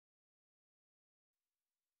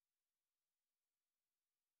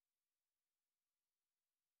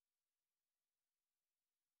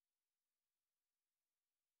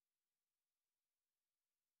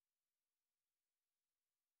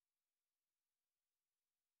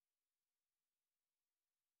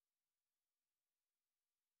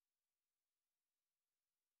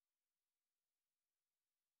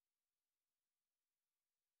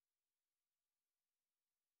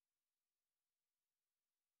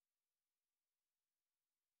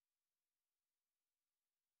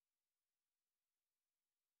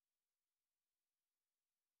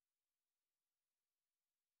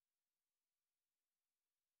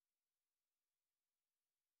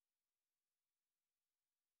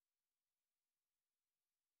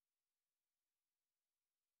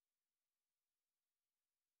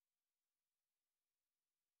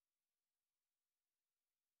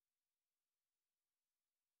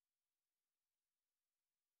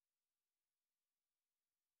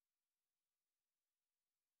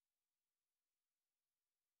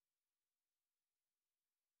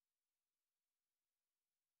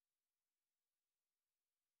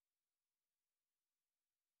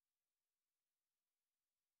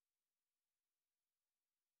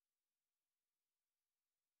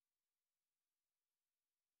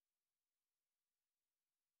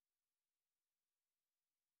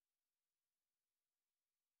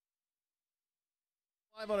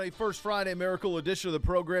Live on a First Friday Miracle edition of the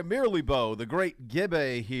program, Merely Bo, the great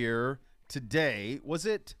Gibbe here today. Was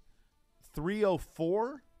it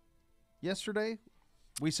 3:04 yesterday?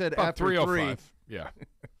 We said about after 3:05. 3. Yeah.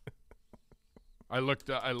 I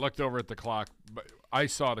looked over at the clock, but I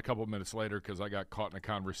saw it a couple minutes later because I got caught in a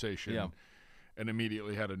conversation and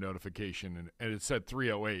immediately had a notification, and it said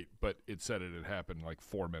 3:08, but it said it had happened like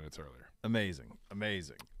 4 minutes earlier. Amazing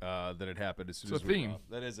that it happened as soon as It's a theme.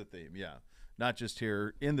 That is a theme, yeah. Not just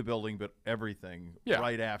here in the building, but everything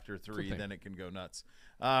right after 3, then it can go nuts.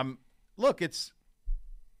 Look, let's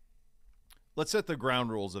set the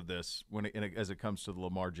ground rules of this as it comes to the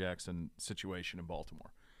Lamar Jackson situation in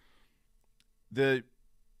Baltimore. The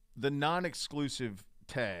non-exclusive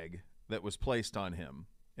tag that was placed on him,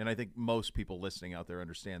 and I think most people listening out there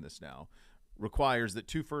understand this now, requires that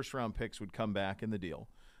 2 first-round picks would come back in the deal.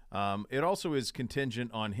 It also is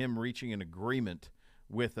contingent on him reaching an agreement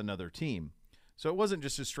with another team. So it wasn't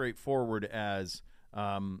just as straightforward as,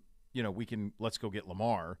 let's go get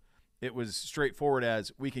Lamar. It was straightforward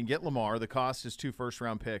as we can get Lamar. The cost is 2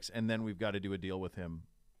 first-round picks, and then we've got to do a deal with him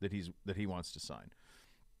that he wants to sign.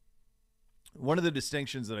 One of the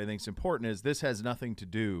distinctions that I think is important is this has nothing to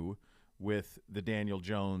do with the Daniel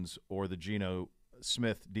Jones or the Geno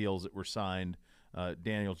Smith deals that were signed.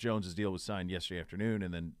 Daniel Jones's deal was signed yesterday afternoon,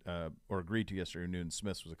 and then or agreed to yesterday afternoon.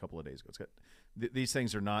 Smith's was a couple of days ago. These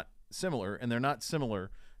things are not similar, and they're not similar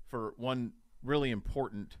for one really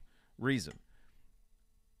important reason.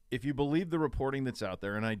 If you believe the reporting that's out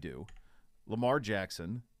there, and I do, Lamar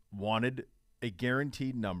Jackson wanted a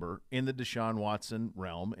guaranteed number in the Deshaun Watson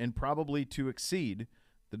realm, and probably to exceed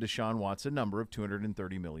the Deshaun Watson number of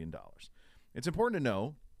 $230 million. It's important to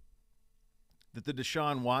know that the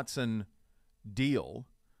Deshaun Watson deal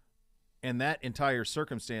and that entire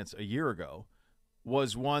circumstance a year ago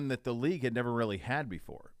was one that the league had never really had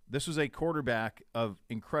before. This was a quarterback of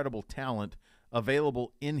incredible talent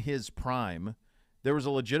available in his prime. There was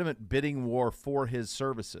a legitimate bidding war for his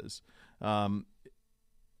services.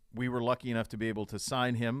 We were lucky enough to be able to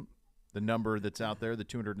sign him, the number that's out there, the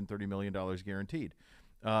 $230 million guaranteed.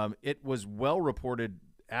 It was well reported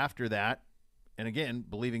after that, and again,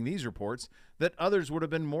 believing these reports, that others would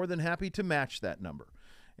have been more than happy to match that number,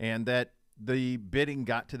 and that the bidding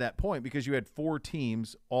got to that point because you had 4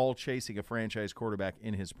 teams all chasing a franchise quarterback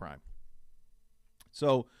in his prime.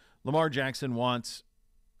 So Lamar Jackson wants,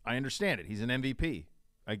 I understand it, he's an MVP.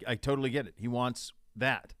 I totally get it. He wants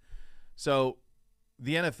that. So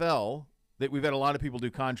the NFL, that we've had a lot of people do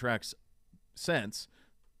contracts since,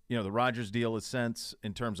 the Rodgers deal is since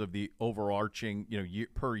in terms of the overarching,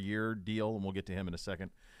 per year deal, and we'll get to him in a second.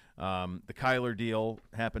 The Kyler deal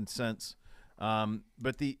happened since.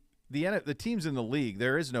 But the teams in the league,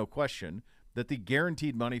 there is no question that the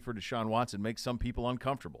guaranteed money for Deshaun Watson makes some people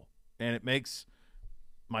uncomfortable. And it makes,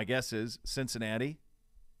 my guess is, Cincinnati,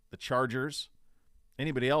 the Chargers,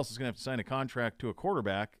 anybody else is going to have to sign a contract to a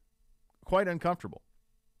quarterback quite uncomfortable.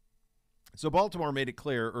 So Baltimore made it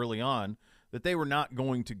clear early on that they were not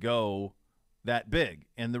going to go that big.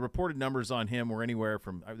 And the reported numbers on him were anywhere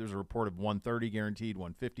from, there's a report of 130 guaranteed,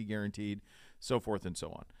 150 guaranteed, so forth and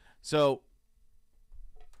so on. So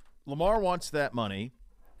Lamar wants that money.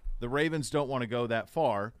 The Ravens don't want to go that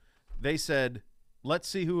far. They said, let's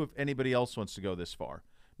see if anybody else wants to go this far.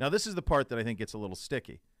 Now, this is the part that I think gets a little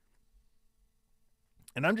sticky.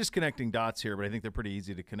 And I'm just connecting dots here, but I think they're pretty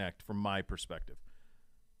easy to connect from my perspective.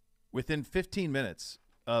 Within 15 minutes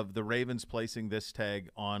of the Ravens placing this tag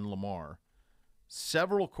on Lamar,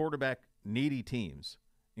 several quarterback-needy teams,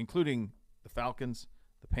 including the Falcons,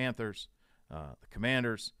 the Panthers, the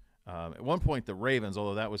Commanders, at one point the Ravens,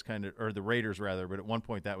 although that was or the Raiders rather, but at one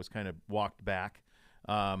point that was kind of walked back.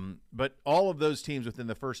 But all of those teams within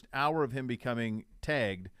the first hour of him becoming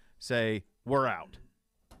tagged say, we're out.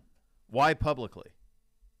 Why publicly?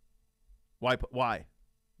 Why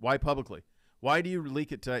publicly? Why do you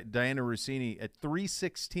leak it to Diana Rossini at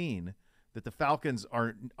 3:16 that the Falcons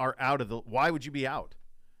are out of the – why would you be out?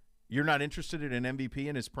 You're not interested in an MVP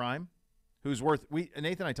in his prime? Who's worth – Nathan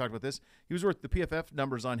and I talked about this. He was worth – the PFF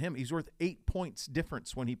numbers on him, he's worth 8 points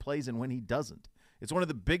difference when he plays and when he doesn't. It's one of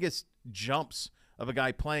the biggest jumps of a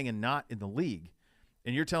guy playing and not in the league.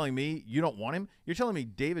 And you're telling me you don't want him? You're telling me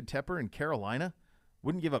David Tepper in Carolina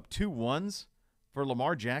wouldn't give up 2 1s for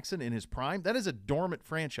Lamar Jackson in his prime? That is a dormant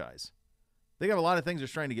franchise. They got a lot of things they're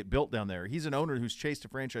trying to get built down there. He's an owner who's chased a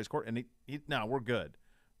franchise court, and no, we're good.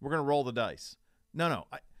 We're going to roll the dice. No.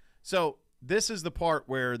 So this is the part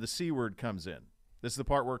where the C word comes in. This is the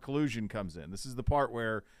part where collusion comes in. This is the part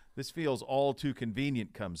where this feels all too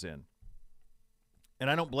convenient comes in.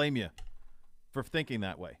 And I don't blame you for thinking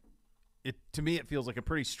that way. To me, it feels like a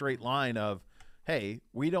pretty straight line of hey,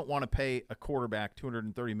 we don't want to pay a quarterback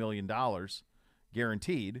 $230 million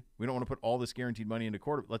guaranteed. We don't want to put all this guaranteed money into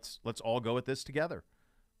quarter. Let's all go at this together.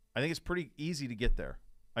 I think it's pretty easy to get there.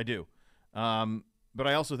 I do. But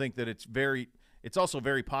I also think that it's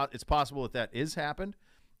possible that is happened.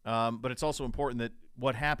 But it's also important that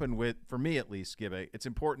what happened for me at least, Gibbe, it's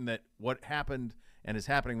important that what happened and is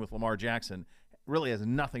happening with Lamar Jackson really has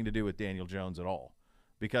nothing to do with Daniel Jones at all.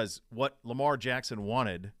 Because what Lamar Jackson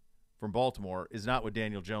wanted from Baltimore is not what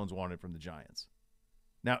Daniel Jones wanted from the Giants.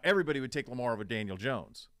 Now, everybody would take Lamar over Daniel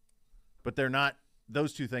Jones, but they're not.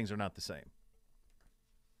 Those two things are not the same.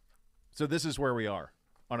 So this is where we are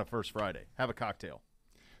on a First Friday. Have a cocktail.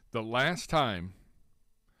 The last time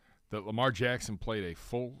that Lamar Jackson played a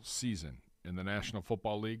full season in the National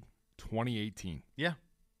Football League, 2018. Yeah.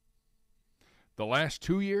 The last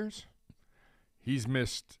 2 years, he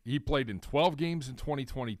played in 12 games in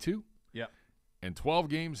 2022. Yeah. And 12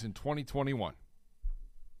 games in 2021.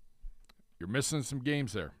 You're missing some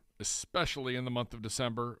games there, especially in the month of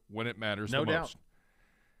December when it matters the most. No doubt.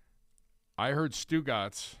 I heard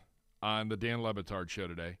Stugotz on the Dan Le Batard show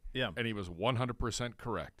today, and he was 100%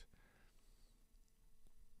 correct.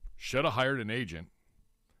 Should have hired an agent.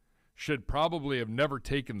 Should probably have never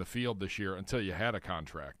taken the field this year until you had a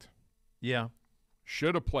contract. Yeah.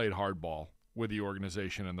 Should have played hardball with the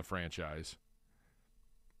organization and the franchise.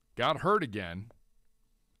 Got hurt again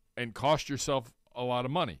and cost yourself a lot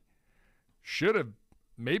of money. Should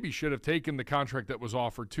have taken the contract that was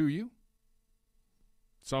offered to you.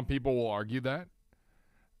 Some people will argue that.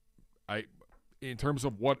 In terms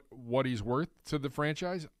of what he's worth to the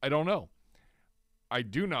franchise, I don't know. I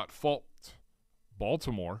do not fault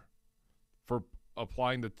Baltimore for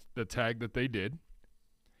applying the tag that they did.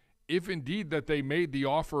 If indeed that they made the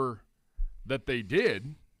offer that they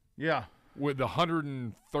did, with the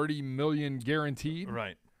 $130 million guaranteed,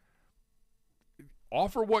 right?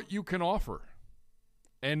 Offer what you can offer,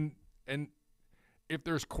 and if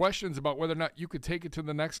there's questions about whether or not you could take it to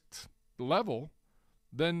the next level,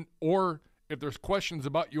 then or if there's questions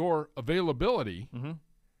about your availability,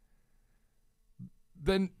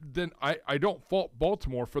 then I don't fault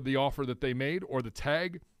Baltimore for the offer that they made or the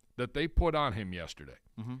tag that they put on him yesterday.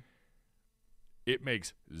 It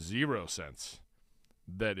makes zero sense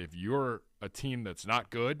that if you're a team that's not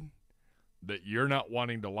good, that you're not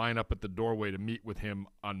wanting to line up at the doorway to meet with him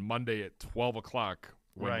on Monday at 12 o'clock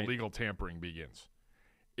when legal tampering begins.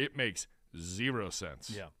 It makes zero sense.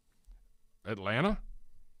 Yeah. Atlanta?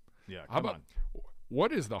 Yeah, How about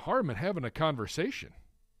what is the harm in having a conversation?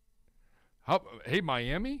 Hey,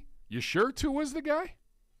 Miami, you sure Tua's the guy?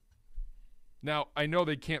 Now, I know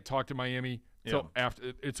they can't talk to Miami till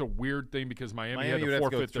after. It's a weird thing because Miami had to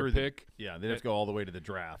forfeit their pick. They'd have to go all the way to the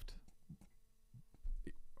draft.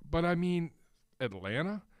 But, I mean,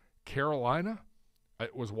 Atlanta, Carolina,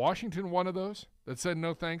 was Washington one of those that said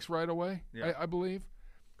no thanks right away, I believe?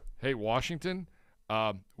 Hey, Washington,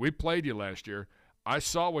 we played you last year. I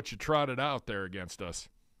saw what you trotted out there against us.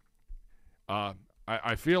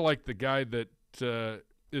 I feel like the guy that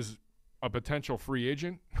is a potential free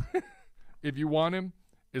agent, if you want him,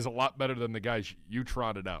 is a lot better than the guys you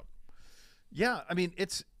trotted out. Yeah, I mean,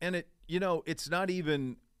 it's not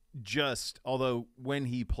even just, although when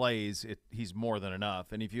he plays, he's more than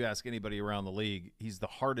enough. And if you ask anybody around the league, he's the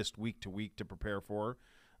hardest week to week to prepare for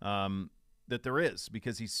that there is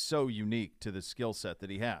because he's so unique to the skill set that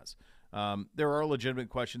he has. There are legitimate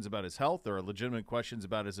questions about his health. There are legitimate questions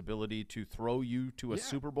about his ability to throw you to a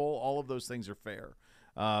Super Bowl. All of those things are fair.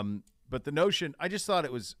 But the notion, I just thought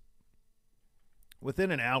it was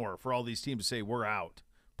within an hour for all these teams to say we're out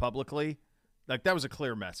publicly, like that was a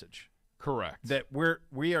clear message. Correct. That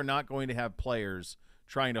we are not going to have players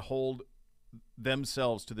trying to hold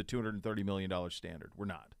themselves to the $230 million standard. We're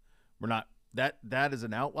not. That is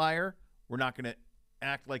an outlier. We're not going to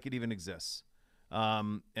act like it even exists.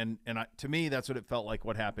 To me, that's what it felt like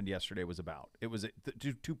what happened yesterday was about. It was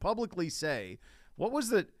to publicly say, what was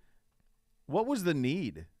the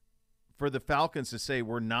need for the Falcons to say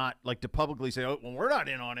we're not, like to publicly say, oh, well, we're not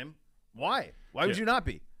in on him. Why? Why would you not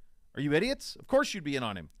be? Are you idiots? Of course you'd be in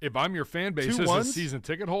on him. If I'm your fan base as a season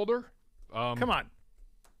ticket holder, come on.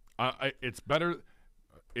 It's better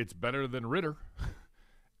than Ritter.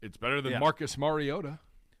 It's better than Marcus Mariota.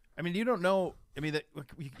 I mean, you don't know. I mean,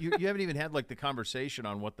 you haven't even had like the conversation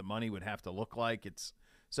on what the money would have to look like. It's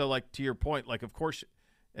so like to your point, like of course,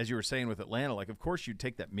 as you were saying with Atlanta, like of course you'd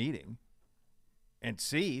take that meeting and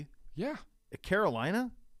see. Yeah. At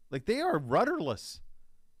Carolina, like they are rudderless.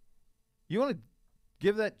 You want to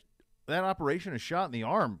give that operation a shot in the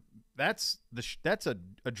arm? That's a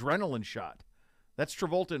adrenaline shot. That's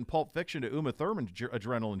Travolta in Pulp Fiction to Uma Thurman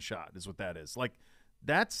adrenaline shot is what that is. Like,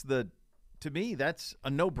 to me, that's a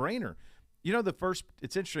no-brainer. You know,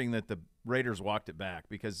 it's interesting that the Raiders walked it back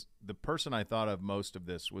because the person I thought of most of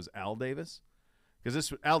this was Al Davis.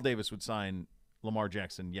 Because Al Davis would sign Lamar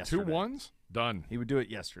Jackson yesterday. 2 ones? Done. He would do it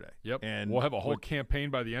yesterday. Yep. And we'll have a whole campaign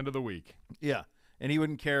by the end of the week. Yeah. And he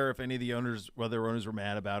wouldn't care if any of the owners, whether owners were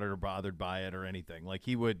mad about it or bothered by it or anything. Like,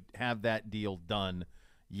 he would have that deal done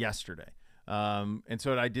yesterday. And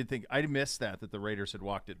so I did think I missed that the Raiders had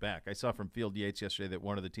walked it back. I saw from Field Yates yesterday that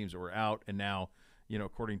one of the teams that were out, and now,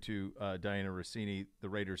 according to Diana Rossini, the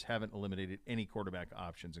Raiders haven't eliminated any quarterback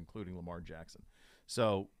options, including Lamar Jackson.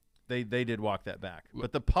 So they did walk that back.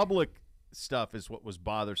 But the public stuff is what was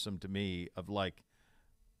bothersome to me. Of like,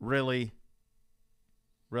 really,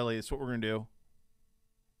 it's what we're gonna do.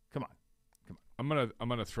 Come on. I'm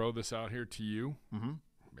gonna throw this out here to you. Mm-hmm.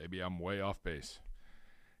 Maybe I'm way off base.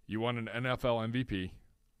 You won an NFL MVP,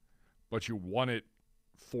 but you won it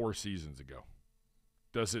 4 seasons ago.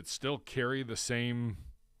 Does it still carry the same?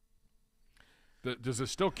 Does it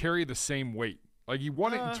still carry the same weight? Like, he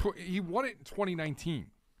won it. He won it in 2019.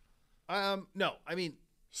 No, I mean,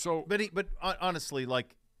 so, but honestly,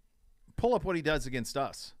 like, pull up what he does against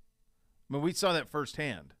us. I mean, we saw that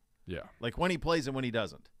firsthand. Yeah, like when he plays and when he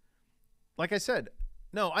doesn't. Like I said,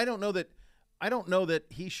 no, I don't know that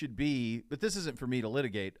he should be, but this isn't for me to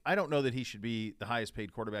litigate. I don't know that he should be the highest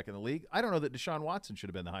paid quarterback in the league. I don't know that Deshaun Watson should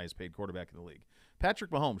have been the highest paid quarterback in the league.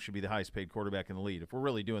 Patrick Mahomes should be the highest paid quarterback in the league. If we're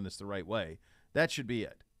really doing this the right way, that should be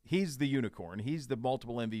it. He's the unicorn. He's the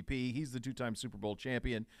multiple MVP. He's the 2-time Super Bowl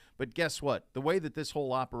champion. But guess what? The way that this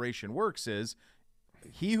whole operation works is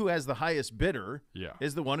he who has the highest bidder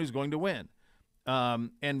is the one who's going to win.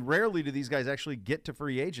 And rarely do these guys actually get to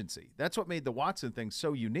free agency. That's what made the Watson thing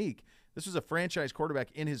so unique. This was a franchise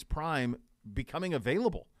quarterback in his prime becoming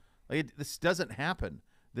available. Like, this doesn't happen,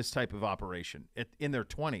 this type of operation, in their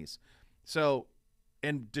 20s. So,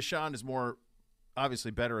 and Deshaun is more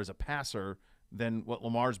obviously better as a passer than what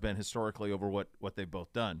Lamar's been historically over what they've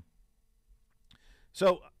both done.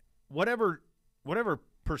 So whatever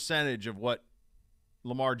percentage of what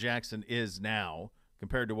Lamar Jackson is now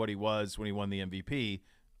compared to what he was when he won the MVP,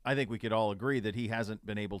 I think we could all agree that he hasn't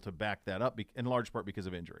been able to back that up in large part because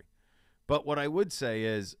of injury. But what I would say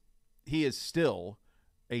is he is still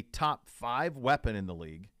a top 5 weapon in the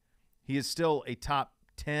league. He is still a top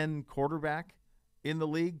 10 quarterback in the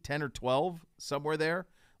league, 10 or 12, somewhere there.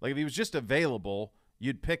 Like, if he was just available,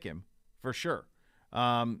 you'd pick him for sure.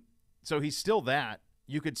 So he's still that.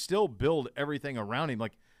 You could still build everything around him.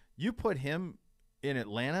 Like, you put him in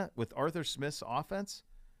Atlanta with Arthur Smith's offense,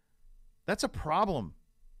 that's a problem.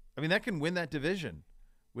 I mean, that can win that division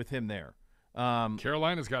with him there.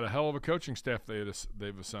 Carolina's got a hell of a coaching staff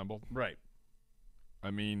they've assembled. Right.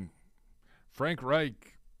 I mean, Frank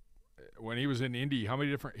Reich, when he was in Indy,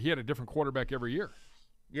 he had a different quarterback every year.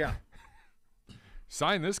 Yeah.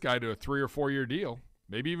 Sign this guy to a 3 or 4 year deal,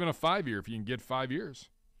 maybe even a 5-year if you can get 5 years.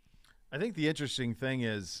 I think the interesting thing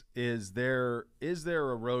is there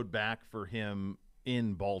a road back for him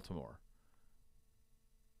in Baltimore?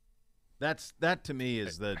 That to me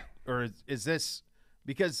is is this,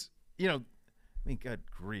 because, I mean, good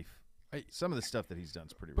grief. Some of the stuff that he's done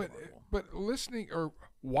is pretty remarkable. But listening or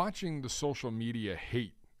watching the social media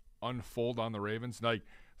hate unfold on the Ravens, like,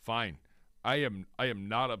 fine. I am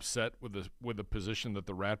not upset with the position that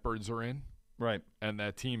the Ratbirds are in. Right. And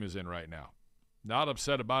that team is in right now. Not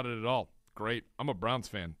upset about it at all. Great. I'm a Browns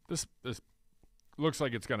fan. This looks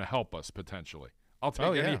like it's going to help us potentially. I'll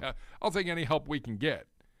take any help we can get.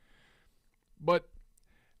 But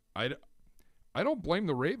I don't blame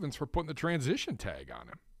the Ravens for putting the transition tag on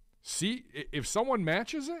him. See, if someone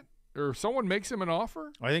matches it or if someone makes him an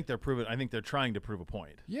offer. I think they're trying to prove a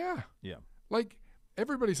point. Yeah. Yeah. Like,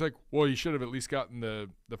 everybody's like, well, you should have at least gotten the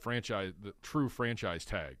true franchise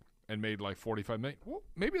tag and made like $45 million. Well,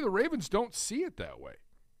 maybe the Ravens don't see it that way.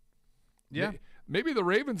 Yeah. Maybe the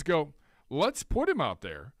Ravens go, let's put him out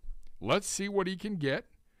there. Let's see what he can get.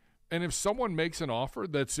 And if someone makes an offer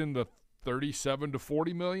that's in the $37 to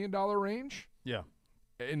 $40 million range, yeah,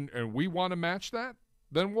 and we want to match that,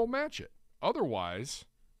 then we'll match it. Otherwise,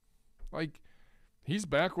 like, he's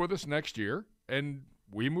back with us next year and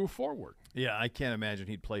we move forward. Yeah, I can't imagine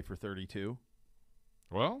he'd play for 32.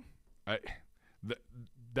 Well,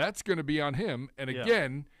 that's going to be on him. And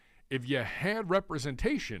again, if you had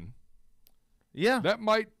representation, that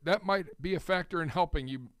might be a factor in helping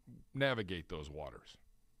you navigate those waters.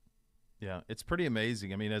 Yeah, it's pretty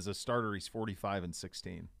amazing. I mean, as a starter, he's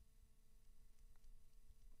 45-16.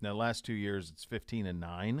 Now, the last 2 years, it's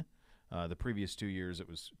 15-9. The previous 2 years, it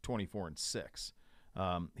was 24-6.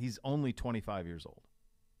 He's only 25 years old.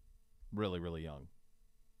 Really, really young.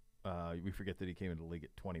 We forget that he came into the league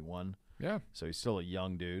at 21. Yeah. So he's still a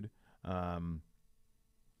young dude. Won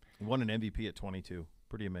an MVP at 22.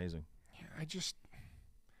 Pretty amazing. Yeah, I just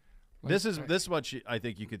this much I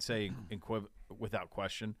think you could say without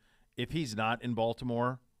question. If he's not in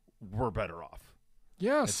Baltimore, we're better off.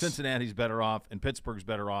 Yes. And Cincinnati's better off, and Pittsburgh's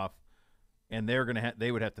better off, and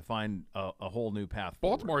they would have to find a whole new path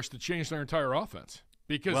forward. Baltimore has to change their entire offense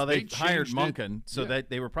because they hired Monken, so that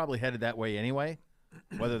they were probably headed that way anyway,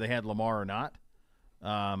 whether they had Lamar or not.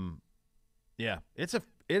 Yeah, it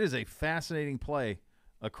is a fascinating play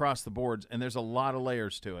across the boards, and there's a lot of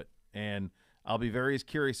layers to it. And I'll be very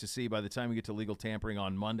curious to see by the time we get to legal tampering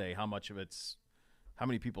on Monday how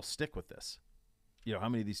many people stick with this. How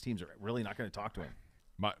many of these teams are really not going to talk to him.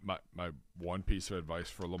 My one piece of advice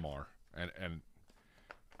for Lamar, and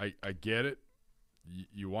I get it.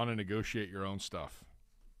 You want to negotiate your own stuff,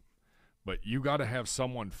 but you got to have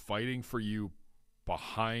someone fighting for you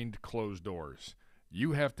behind closed doors.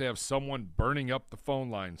 You have to have someone burning up the phone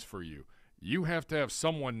lines for you. You have to have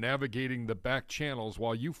someone navigating the back channels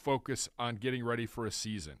while you focus on getting ready for a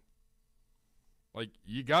season. Like,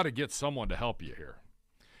 you got to get someone to help you here.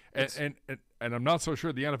 And I'm not so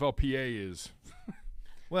sure the NFLPA is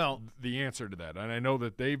well the answer to that. And I know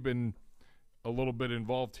that they've been a little bit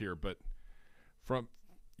involved here, but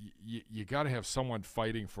you got to have someone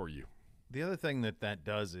fighting for you. The other thing that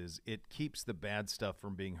does is it keeps the bad stuff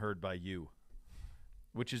from being heard by you,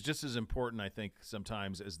 which is just as important, I think,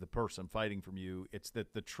 sometimes as the person fighting from you. It's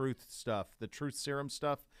that the truth serum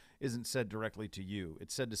stuff isn't said directly to you.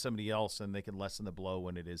 It's said to somebody else, and they can lessen the blow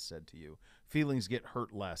when it is said to you. Feelings get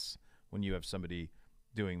hurt less when you have somebody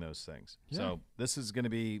doing those things. Yeah. So this is going to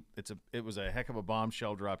be it was a heck of a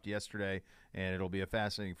bombshell dropped yesterday, and it'll be a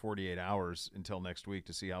fascinating 48 hours until next week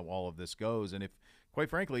to see how all of this goes. And if, quite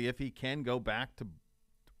frankly, if he can go back to,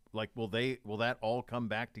 will that all come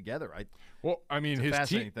back together?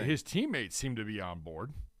 His teammates seem to be on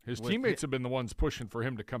board. His teammates have been the ones pushing for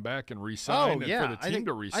him to come back and re-sign, for the team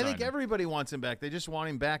to re-sign. I think everybody wants him back. They just want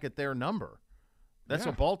him back at their number. That's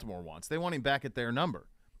what Baltimore wants. They want him back at their number,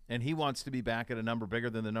 and he wants to be back at a number bigger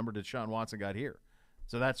than the number Deshaun Watson got here.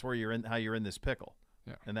 So that's where you're in this pickle,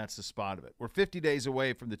 and that's the spot of it. We're 50 days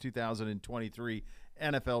away from the 2023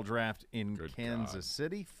 NFL Draft in Kansas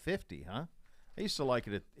City. 50, huh? I used to like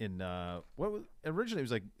it originally it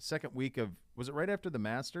was like second week of, was it right after the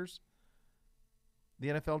Masters? The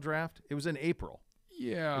NFL Draft? It was in April.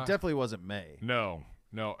 Yeah. It definitely wasn't May. No.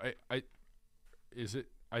 I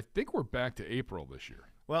think we're back to April this year.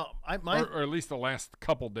 Well, or at least the last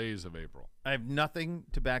couple days of April. I have nothing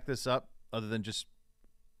to back this up other than just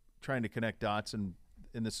trying to connect dots, and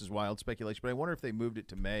this is wild speculation, but I wonder if they moved it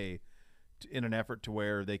to May in an effort to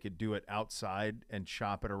where they could do it outside and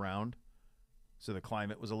shop it around so the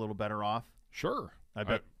climate was a little better off. Sure. I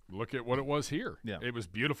bet. Look at what it was here. Yeah. It was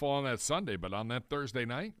beautiful on that Sunday, but on that Thursday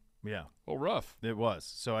night, yeah, rough. It was.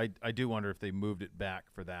 So I do wonder if they moved it back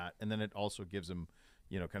for that, and then it also gives them,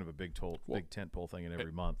 kind of a big tent pole thing in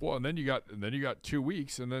every month. Well, and then you got 2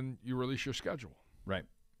 weeks, and then you release your schedule. Right.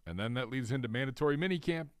 And then that leads into mandatory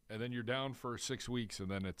minicamp, and then you're down for 6 weeks, and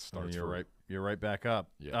then it starts. You're right back up.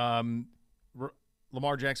 Yeah.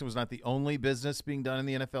 Lamar Jackson was not the only business being done in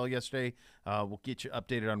the NFL yesterday. We'll get you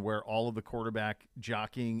updated on where all of the quarterback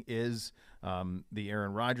jockeying is. The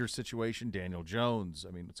Aaron Rodgers situation, Daniel Jones.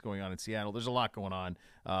 What's going on in Seattle? There's a lot going on.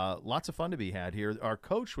 Lots of fun to be had here. Our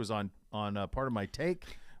coach was on part of my take.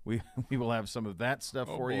 We will have some of that stuff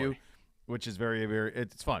for you, which is very, very,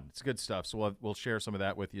 it's fun. It's good stuff. So we'll share some of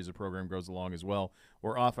that with you as the program goes along as well.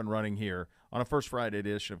 We're off and running here on a First Friday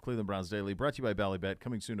edition of Cleveland Browns Daily, brought to you by Ballybet,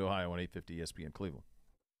 coming soon to Ohio on 850 ESPN Cleveland.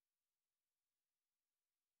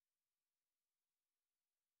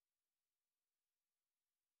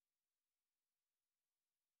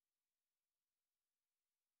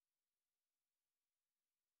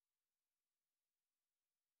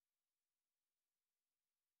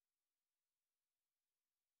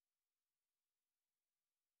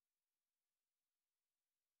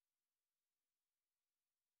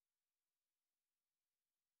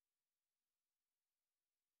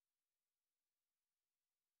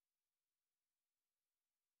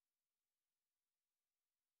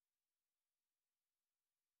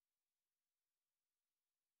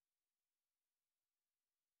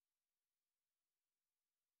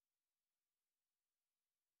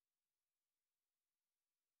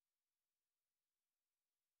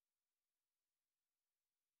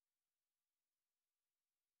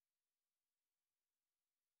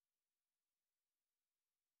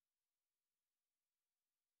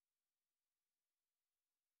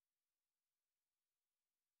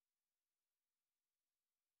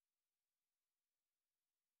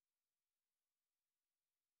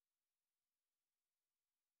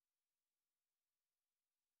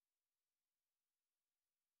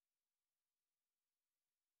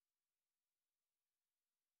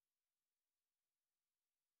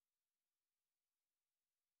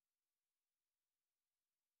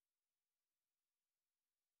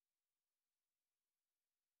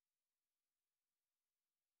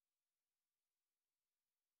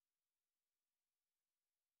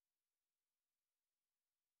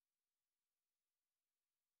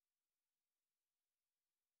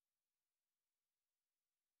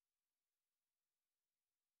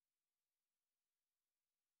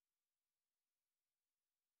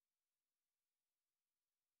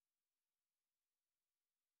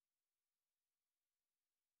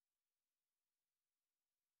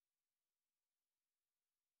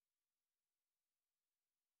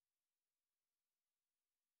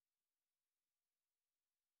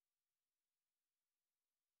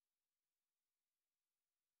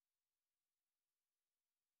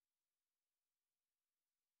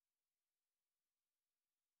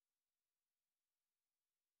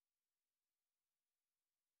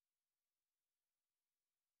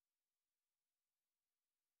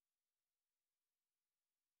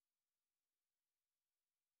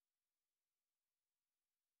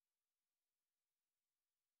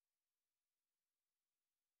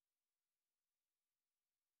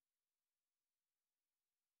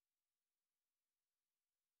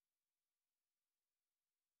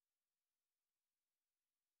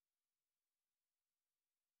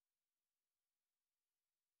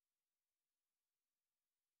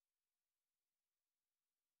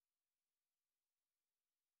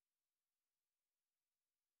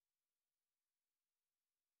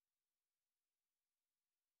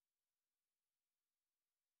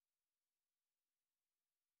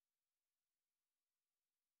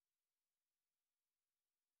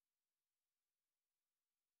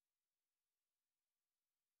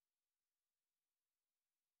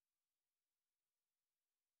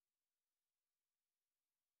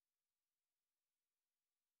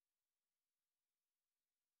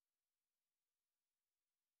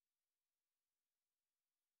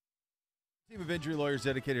 Team of injury lawyers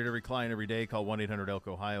dedicated to every client every day. Call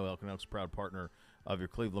 1-800-ELK-OHIO. Elk & Elk's proud partner of your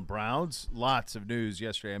Cleveland Browns. Lots of news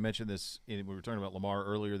yesterday. I mentioned this. We were talking about Lamar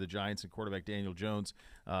earlier. The Giants and quarterback Daniel Jones,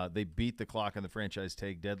 they beat the clock on the franchise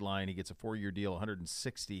tag deadline. He gets a 4-year deal.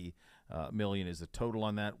 $160 million is the total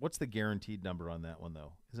on that. What's the guaranteed number on that one,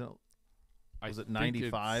 though? Was it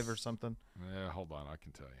 95 or something? Yeah, hold on. I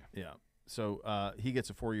can tell you. Yeah. So he gets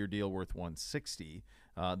a 4-year deal worth $160.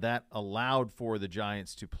 That allowed for the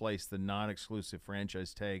Giants to place the non-exclusive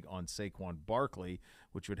franchise tag on Saquon Barkley,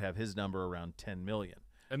 which would have his number around $10 million.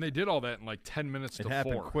 And they did all that in like 10 minutes to 4. It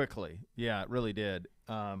happened quickly. Yeah, it really did.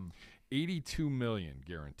 $82 million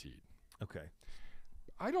guaranteed. Okay.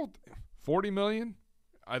 $40 million.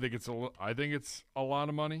 I think it's a lot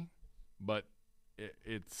of money, but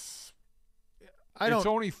it's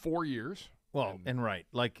only 4 years. Well, and right,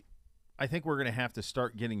 like. I think we're going to have to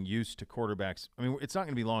start getting used to quarterbacks. I mean, it's not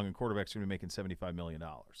going to be long, and quarterbacks are going to be making $75 million.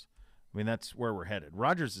 I mean, that's where we're headed.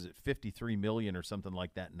 Rodgers is at $53 million or something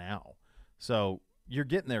like that now. So you're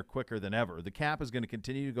getting there quicker than ever. The cap is going to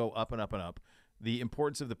continue to go up and up and up. The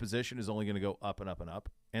importance of the position is only going to go up and up and up.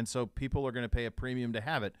 And so people are going to pay a premium to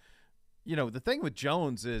have it. You know, the thing with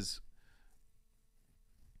Jones is,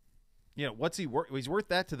 you know, what's he worth? He's worth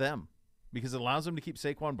that to them. Because it allows them to keep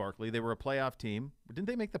Saquon Barkley. They were a playoff team. Didn't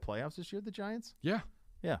they make the playoffs this year, the Giants? Yeah.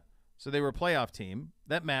 Yeah. So they were a playoff team.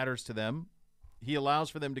 That matters to them. He allows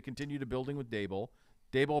for them to continue to building with Dable.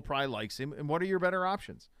 Dable probably likes him. And what are your better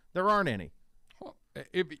options? There aren't any. Well,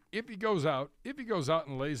 if he goes out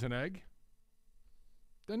and lays an egg,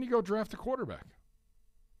 then you go draft a quarterback.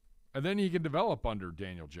 And then he can develop under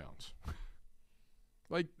Daniel Jones.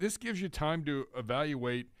 Like, this gives you time to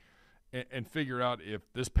evaluate and figure out if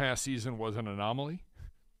this past season was an anomaly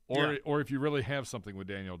or if you really have something with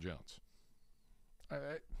Daniel Jones.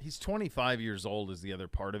 He's 25 years old is the other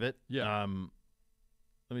part of it. Yeah.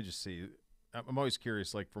 Let me just see. I'm always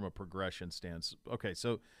curious, like, from a progression stance. Okay,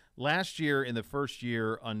 so last year in the first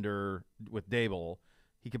year with Dable,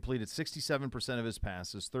 he completed 67% of his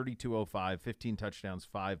passes, 3,205, 15 touchdowns,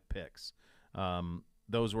 5 picks.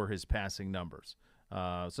 Those were his passing numbers.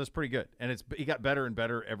 So it's pretty good. And he got better and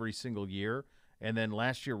better every single year. And then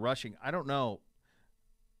last year rushing, I don't know.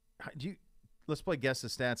 Let's play guess the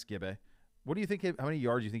stats, Gibbe. What do you think? How many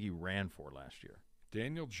yards do you think he ran for last year?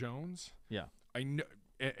 Daniel Jones? Yeah. I know,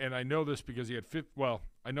 and I know this because he had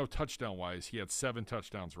I know touchdown-wise, he had 7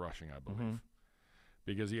 touchdowns rushing, I believe.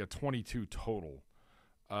 Because he had 22 total.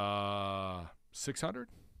 600?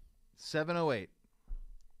 708.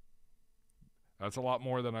 That's a lot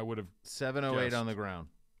more than I would have 708 guessed. on the ground.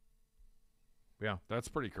 Yeah. That's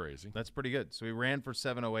pretty crazy. That's pretty good. So he ran for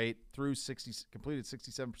 708, completed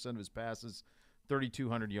 67% of his passes,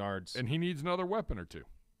 3,200 yards. And he needs another weapon or two.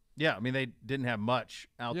 Yeah, I mean, they didn't have much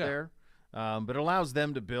out there, but it allows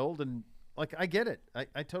them to build. And, like, I get it.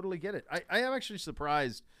 I totally get it. I am actually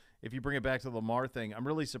surprised, if you bring it back to the Lamar thing, I'm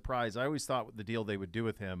really surprised. I always thought the deal they would do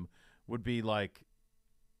with him would be, like,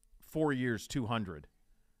 4 years, 200.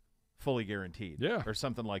 Fully guaranteed, or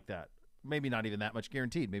something like that. Maybe not even that much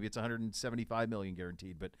guaranteed. Maybe it's $175 million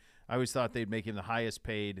guaranteed. But I always thought they'd make him the highest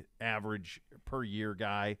paid average per year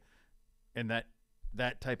guy, and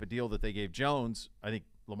that type of deal that they gave Jones, I think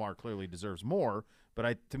Lamar clearly deserves more.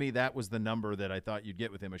 But to me, that was the number that I thought you'd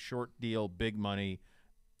get with him: a short deal, big money.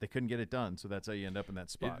 They couldn't get it done, so that's how you end up in that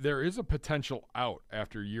spot. There is a potential out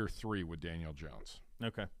after year 3 with Daniel Jones.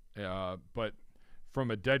 Okay, but. From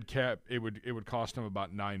a dead cap, it would cost him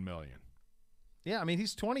about $9 million. Yeah, I mean,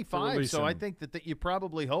 he's 25, so I think that you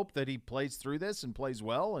probably hope that he plays through this and plays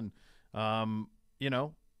well, and now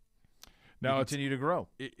continue to grow.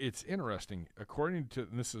 It's interesting. According to,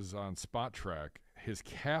 and this is on Spot Track, his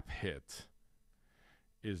cap hit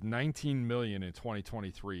is $19 million in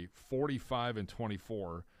 2023, $45 in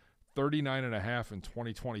 24, $39.5 in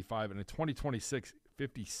 2025, and in 2026,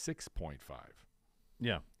 $56.5.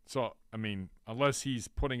 Yeah. So, I mean, unless he's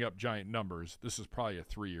putting up giant numbers, this is probably a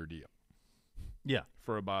 3-year deal. Yeah.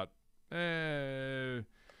 For about, given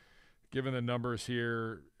the numbers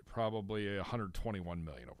here, probably $121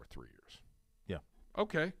 million over 3 years. Yeah.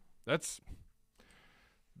 Okay. That's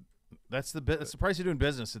the price of doing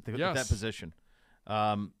business at that position.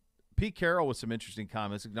 Pete Carroll with some interesting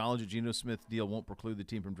comments. Acknowledged a Geno Smith deal won't preclude the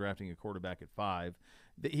team from drafting a quarterback at 5.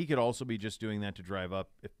 He could also be just doing that to drive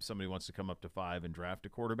up if somebody wants to come up to 5 and draft a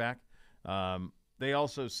quarterback. They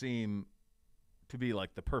also seem to be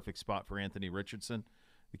like the perfect spot for Anthony Richardson,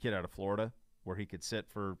 the kid out of Florida, where he could sit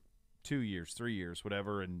for 2 years, 3 years,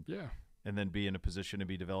 whatever, and then be in a position to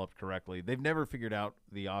be developed correctly. They've never figured out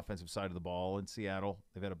the offensive side of the ball in Seattle.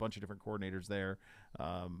 They've had a bunch of different coordinators there,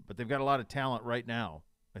 but they've got a lot of talent right now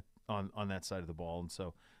on that side of the ball, and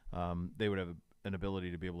so they would have an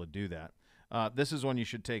ability to be able to do that. This is one you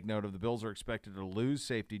should take note of. The Bills are expected to lose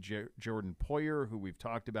safety Jordan Poyer, who we've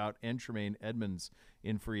talked about, and Tremaine Edmonds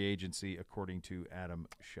in free agency, according to Adam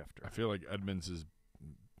Schefter. I feel like Edmonds has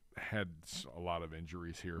had a lot of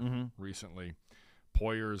injuries here recently.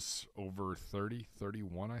 Poyer's over 30,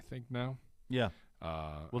 31, I think now. Yeah.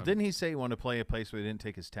 Well, didn't he say he wanted to play a place where he didn't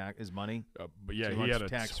take his money? But yeah, so he had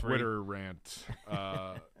a Twitter rant.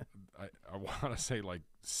 I want to say like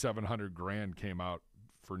 $700,000 came out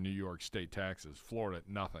for New York state taxes. Florida,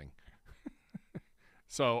 nothing.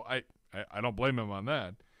 So I don't blame him on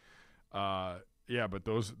that. Yeah, but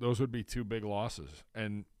those would be two big losses.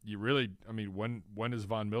 And you really, I mean, when is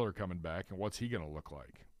Von Miller coming back, and what's he going to look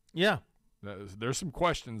like? Yeah. There's some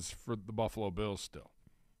questions for the Buffalo Bills still.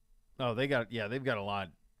 Oh, they've got a lot.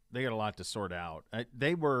 They got a lot to sort out.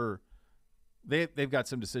 They've got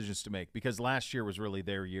some decisions to make, because last year was really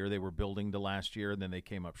their year. They were building to last year, and then they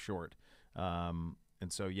came up short. And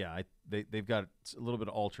so, yeah, they've got a little bit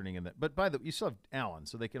of alternating in that. But you still have Allen,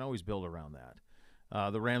 so they can always build around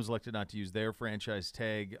that. The Rams elected not to use their franchise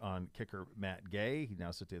tag on kicker Matt Gay. He now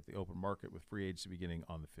sits at the open market with free agency beginning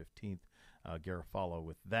on the 15th. Garofalo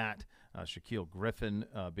with that. Shaquille Griffin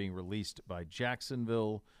being released by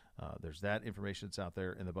Jacksonville. There's that information that's out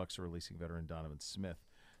there, and the Bucs are releasing veteran Donovan Smith.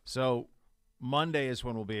 So Monday is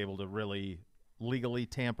when we'll be able to really legally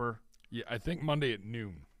tamper. Yeah, I think Monday at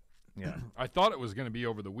noon. Yeah. I thought it was going to be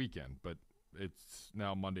over the weekend, but it's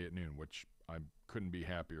now Monday at noon, which I couldn't be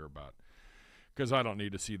happier about, because I don't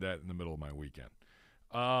need to see that in the middle of my weekend.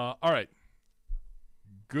 All right.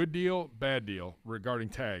 Good deal, bad deal regarding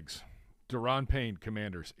tags. Deron Payne,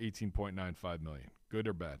 Commanders, $18.95 million. Good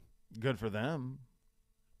or bad? Good for them.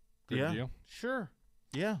 Good deal? Sure.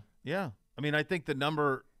 Yeah. I mean, I think the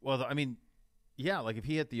number – like if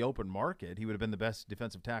he hit the open market, he would have been the best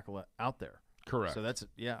defensive tackle out there. Correct. So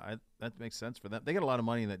that makes sense for them. They got a lot of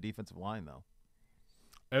money in that defensive line, though.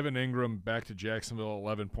 Evan Ingram back to Jacksonville,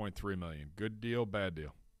 $11.3 million. Good deal, bad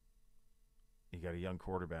deal? You got a young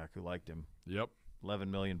quarterback who liked him. Yep. $11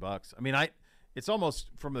 million. I mean, it's almost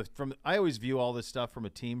I always view all this stuff from a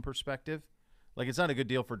team perspective. Like, it's not a good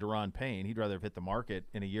deal for Deron Payne. He'd rather have hit the market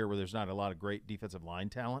in a year where there's not a lot of great defensive line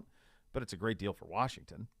talent, but it's a great deal for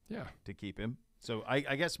Washington. Yeah. To keep him. So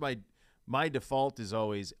I guess my default is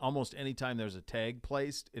always, almost any time there's a tag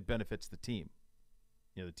placed, it benefits the team.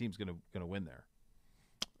 You know, the team's going to win there.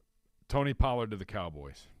 Tony Pollard to the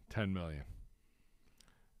Cowboys, $10 million.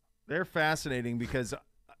 They're fascinating because,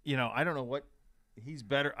 I don't know what he's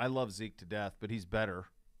better. I love Zeke to death, but he's better.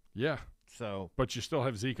 Yeah. So, but you still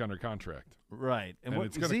have Zeke under contract, right? And what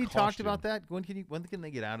it's Zeke talked about that. When can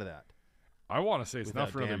they get out of that? I want to say it's not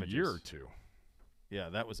for another year or two. Yeah,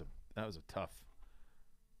 that was a tough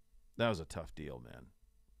deal, man.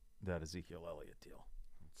 That Ezekiel Elliott deal.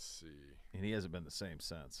 Let's see. And he hasn't been the same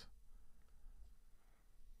since.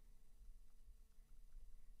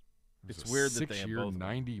 It's weird that they have both.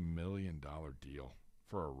 $6-year, $90 million deal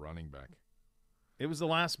for a running back. It was the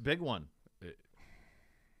last big one.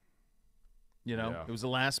 It was the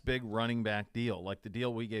last big running back deal. Like the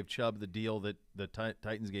deal we gave Chubb, the deal that the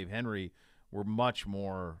Titans gave Henry were much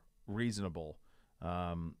more reasonable.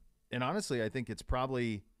 And honestly, I think it's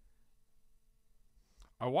probably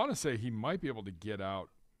 – I want to say he might be able to get out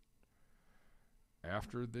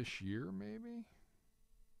after this year, maybe.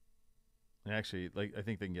 Actually, I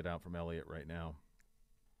think they can get out from Elliott right now.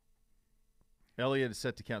 Elliott is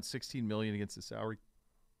set to count $16 million against the salary.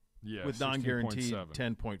 Yeah, with non-guaranteed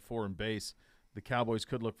 10.4 in base. The Cowboys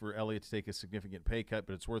could look for Elliott to take a significant pay cut,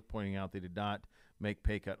 but it's worth pointing out they did not make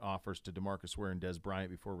pay cut offers to DeMarcus Ware and Des Bryant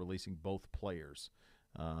before releasing both players.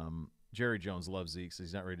 Jerry Jones loves Zeke, so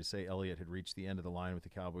he's not ready to say Elliott had reached the end of the line with the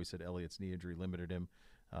Cowboys. Said Elliott's knee injury limited him.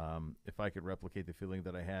 If I could replicate the feeling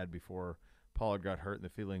that I had before Pollard got hurt and the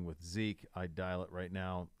feeling with Zeke, I'd dial it right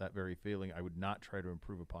now. That very feeling, I would not try to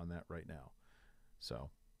improve upon that right now. So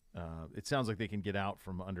it sounds like they can get out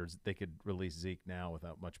from under. They could release Zeke now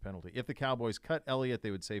without much penalty. If the Cowboys cut Elliott,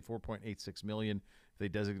 they would save $4.86 million. If they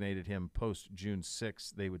designated him post June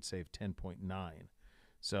 6th, they would save $10.9.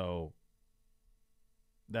 So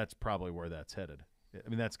that's probably where that's headed. I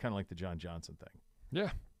mean, that's kind of like the John Johnson thing.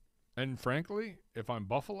 Yeah, and frankly, if I'm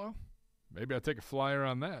Buffalo, maybe I take a flyer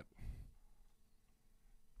on that.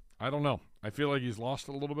 I don't know. I feel like he's lost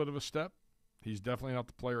a little bit of a step. He's definitely not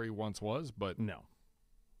the player he once was, but no.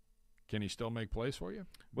 Can he still make plays for you?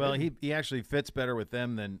 Well, he actually fits better with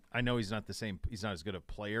them than – I know he's not the same – he's not as good a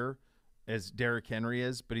player as Derrick Henry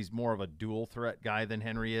is, but he's more of a dual threat guy than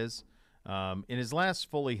Henry is. In his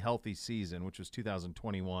last fully healthy season, which was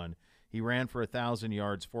 2021, he ran for 1,000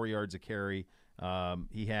 yards, 4 yards a carry,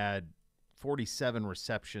 He had 47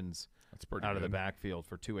 receptions That's pretty out good. of the backfield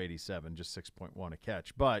for 287, just 6.1 a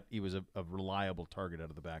catch. But he was a reliable target out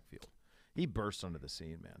of the backfield. He burst onto the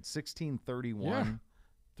scene, man. 1631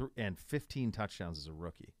 and 15 touchdowns as a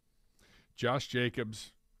rookie. Josh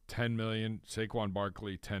Jacobs, $10 million. Saquon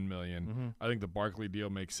Barkley, $10 million. Mm-hmm. I think the Barkley deal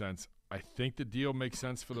makes sense. I think the deal makes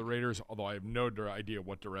sense for the Raiders, although I have no idea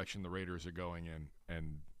what direction the Raiders are going in.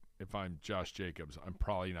 And if I'm Josh Jacobs, I'm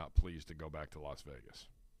probably not pleased to go back to Las Vegas.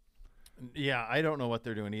 Yeah, I don't know what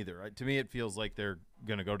they're doing either. To me, it feels like they're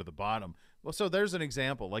going to go to the bottom. Well, so there's an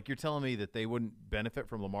example. Like you're telling me that they wouldn't benefit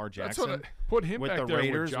from Lamar Jackson. That's what put him with back the there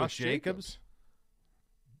Raiders with Josh with Jacobs.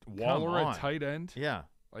 Waller at tight end. Yeah,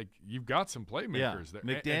 like you've got some playmakers there.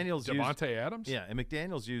 McDaniels and Devontae Adams. Yeah, and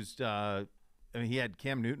McDaniels used. I mean, he had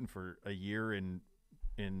Cam Newton for a year in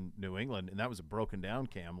New England, and that was a broken down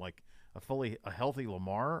Cam. Like a healthy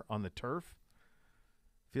Lamar on the turf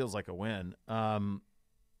feels like a win.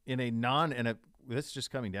 In a this is just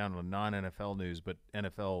coming down on non-NFL news, but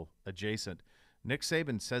NFL adjacent. Nick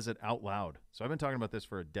Saban says it out loud. So I've been talking about this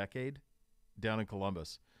for a decade down in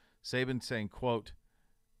Columbus. Saban saying, quote,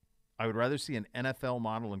 "I would rather see an NFL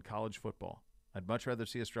model in college football. I'd much rather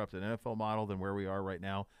see us drop to an NFL model than where we are right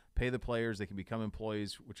now. Pay the players. They can become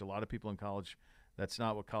employees, which a lot of people in college, that's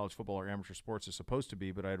not what college football or amateur sports is supposed to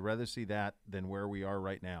be, but I'd rather see that than where we are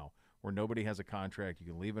right now, where nobody has a contract. You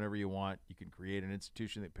can leave whenever you want. You can create an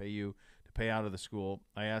institution that pay you to pay out of the school."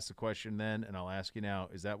 I asked the question then, and I'll ask you now,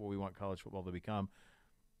 is that what we want college football to become?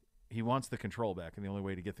 He wants the control back, and the only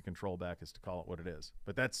way to get the control back is to call it what it is.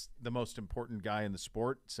 But that's the most important guy in the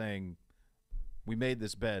sport saying, we made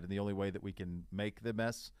this bed, and the only way that we can make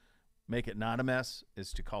it not a mess,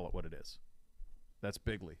 is to call it what it is. That's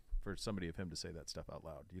bigly for somebody of him to say that stuff out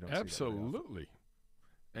loud. You don't Absolutely. See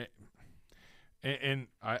that very often.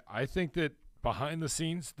 And I think that behind the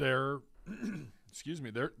scenes they're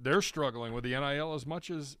they're struggling with the NIL as much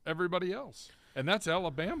as everybody else. And that's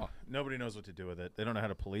Alabama. Nobody knows what to do with it. They don't know how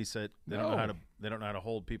to police it. They don't know how to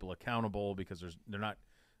hold people accountable because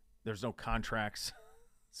there's no contracts.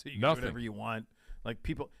 So you can do whatever you want. Like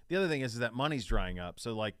people, the other thing is that money's drying up.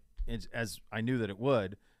 So like, as I knew that it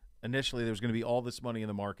would, initially there was going to be all this money in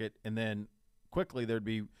the market, and then quickly there'd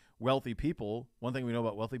be wealthy people. One thing we know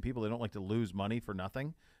about wealthy people, they don't like to lose money for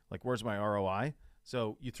nothing. Like, where's my ROI?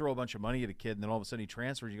 So you throw a bunch of money at a kid, and then all of a sudden he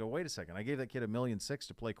transfers. You go, wait a second, I gave that kid $1.6 million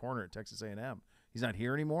to play corner at Texas A&M. He's not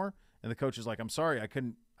here anymore. And the coach is like, I'm sorry, I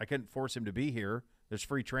couldn't force him to be here. There's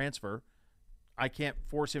free transfer. I can't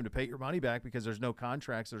force him to pay your money back because there's no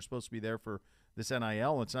contracts that are supposed to be there for this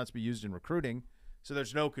NIL, and it's not to be used in recruiting. So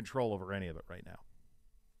there's no control over any of it right now.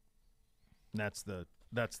 And that's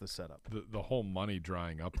the setup. The whole money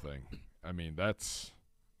drying up thing. I mean, that's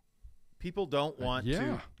people don't want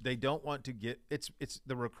to. They don't want to get. It's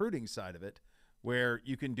the recruiting side of it, where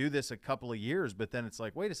you can do this a couple of years, but then it's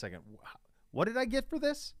like, wait a second, what did I get for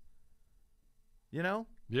this? You know?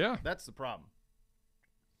 Yeah, that's the problem.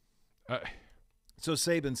 So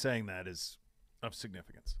Saban saying that is of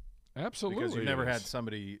significance. Absolutely. Because you've never had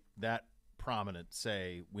somebody that prominent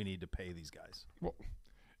say we need to pay these guys. Well,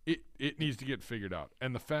 it needs to get figured out.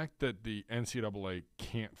 And the fact that the NCAA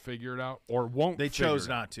can't figure it out or won't They chose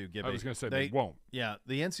not to. I was going to say they won't. Yeah,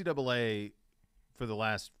 the NCAA for the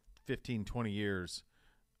last 15, 20 years,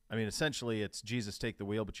 I mean, essentially it's Jesus take the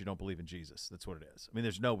wheel, but you don't believe in Jesus. That's what it is. I mean,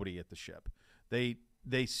 there's nobody at the ship. They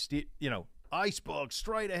iceberg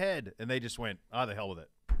straight ahead, and they just went, the hell with it.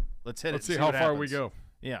 Let's hit it. Let's see how far we go.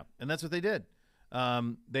 Yeah, and that's what they did.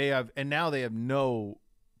 Now they have no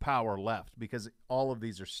power left because all of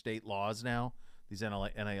these are state laws now. These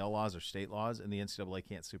NIL laws are state laws, and the NCAA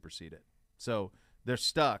can't supersede it. So they're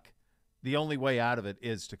stuck. The only way out of it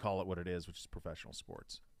is to call it what it is, which is professional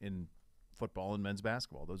sports in football and men's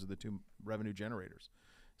basketball. Those are the two revenue generators.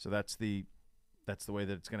 So that's the way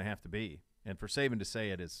that it's going to have to be. And for Saban to say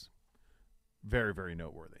it is very, very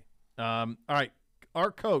noteworthy. All right.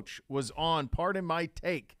 Our coach was on Pardon My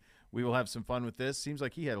Take. We will have some fun with this. Seems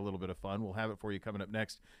like he had a little bit of fun. We'll have it for you coming up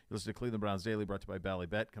next. You listen to Cleveland Browns Daily, brought to you by Bally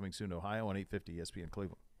Bet, coming soon to Ohio on 850 ESPN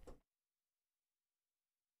Cleveland.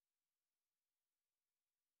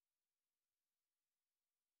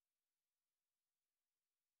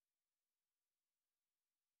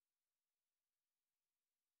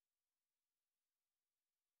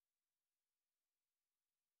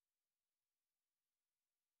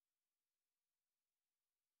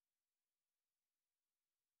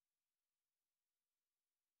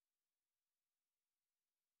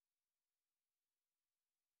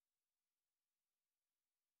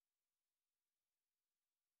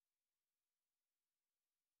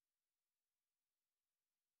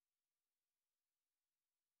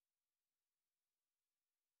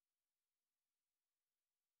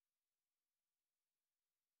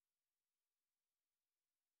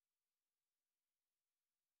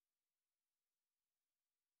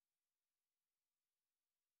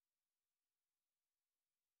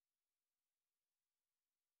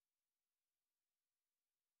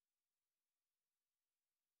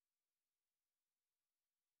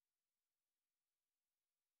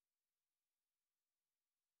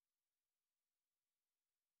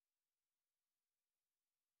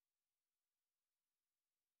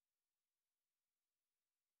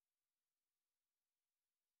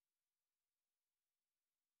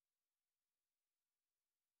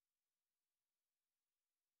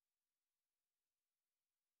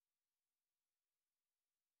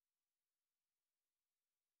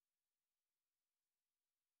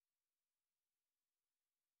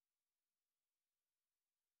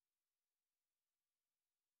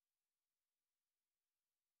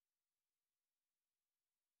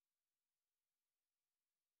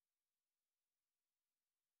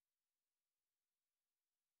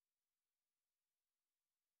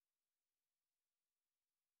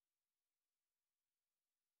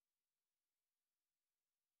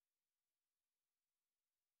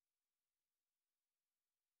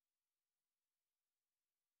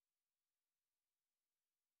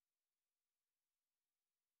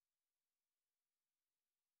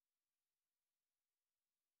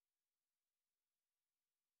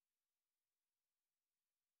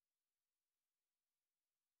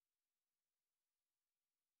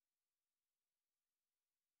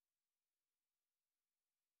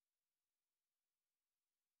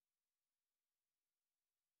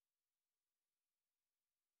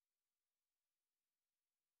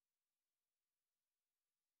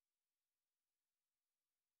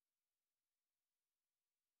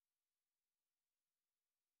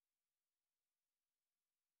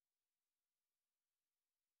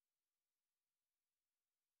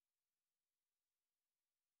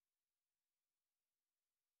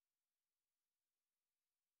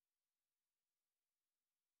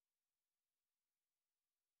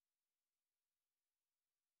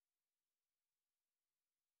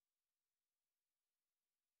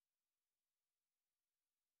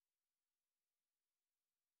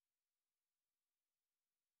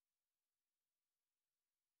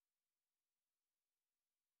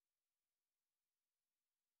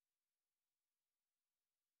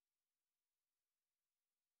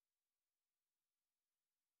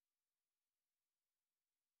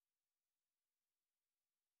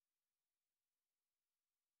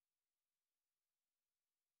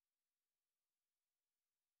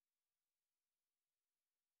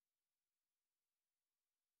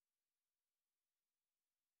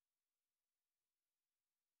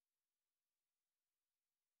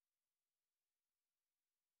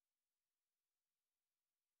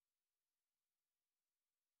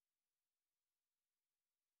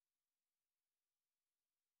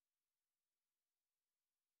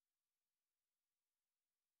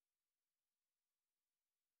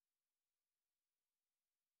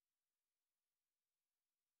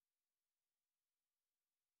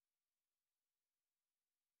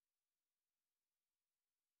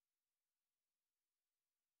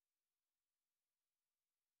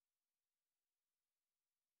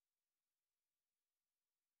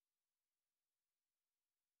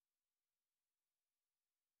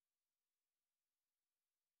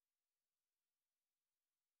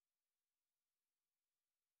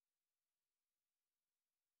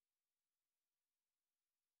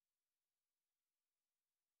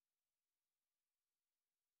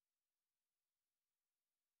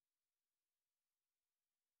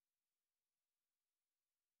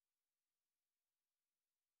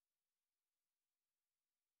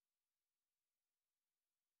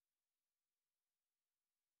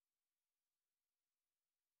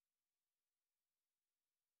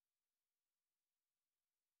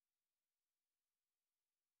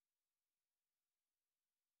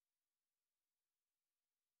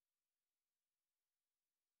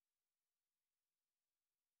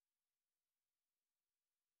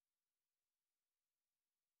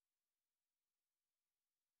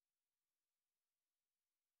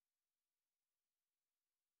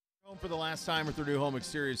 Home for the last time with Renew Home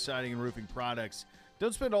Exteriors Siding and Roofing Products.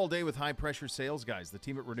 Don't spend all day with high-pressure sales guys. The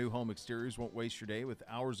team at Renew Home Exteriors won't waste your day with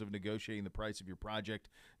hours of negotiating the price of your project.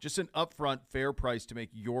 Just an upfront, fair price to make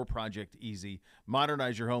your project easy.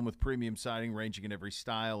 Modernize your home with premium siding ranging in every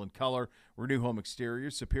style and color. Renew Home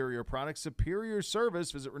Exteriors, superior products, superior service.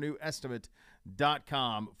 Visit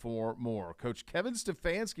RenewEstimate.com for more. Coach Kevin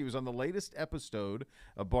Stefanski was on the latest episode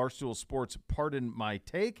of Barstool Sports' Pardon My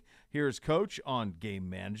Take. Here's Coach on game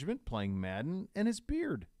management, playing Madden, and his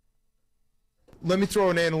beard. Let me throw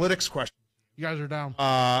an analytics question. You guys are down.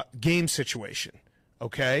 Game situation,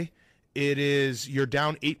 okay? It is, you're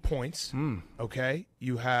down 8 points, okay?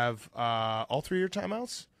 You have all 3 of your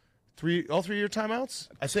timeouts? All 3 of your timeouts?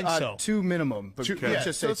 I think so. 2 minimum. But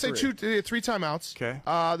Let's say 3 timeouts. Okay.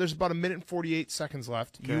 There's about 1 minute and 48 seconds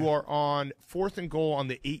left. Okay. You are on 4th and goal on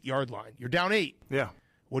the 8-yard line. You're down 8. Yeah.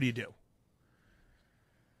 What do you do?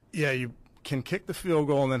 Yeah, you can kick the field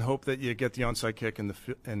goal and then hope that you get the onside kick you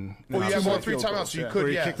have all 3 timeouts, so you could, or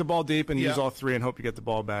you kick the ball deep and use all 3 and hope you get the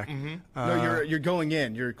ball back. No, you're going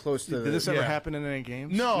in. You're close to. Did this ever happen in any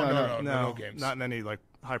games? No games. Not in any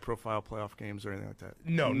high-profile playoff games or anything like that.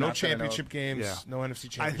 No championship games. Yeah. No NFC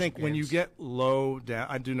championship. I think games. when you get low down,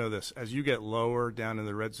 I do know this. As you get lower down in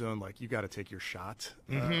the red zone, you got to take your shot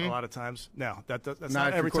a lot of times. Now that's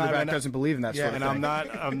not every time. Quarterback doesn't believe in that sort of thing. And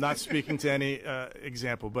I'm not speaking to any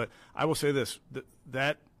example, but I will say this: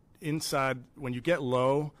 that inside when you get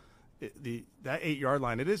low. That 8-yard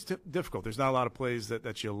line, it is difficult. There's not a lot of plays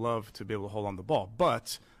that you love to be able to hold on the ball.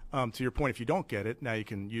 But to your point, if you don't get it, now you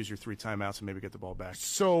can use your 3 timeouts and maybe get the ball back.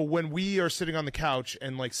 So when we are sitting on the couch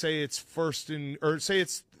and say it's say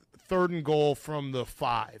it's 3rd and goal from the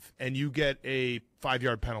 5 and you get a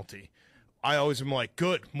 5-yard penalty, I always am like,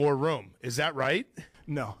 good, more room. Is that right?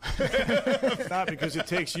 No, not because it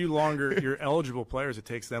takes you longer. Your eligible players, it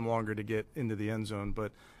takes them longer to get into the end zone.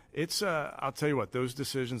 But it's I'll tell you what, those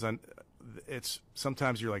decisions it's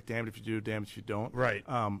sometimes you're like, damned if you do, damned if you don't. Right.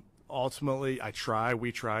 Ultimately,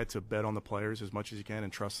 we try to bet on the players as much as you can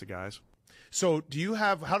and trust the guys. So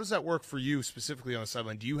how does that work for you specifically on the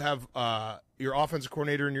sideline? Do you have your offensive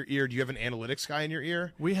coordinator in your ear? Do you have an analytics guy in your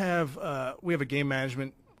ear? We have a game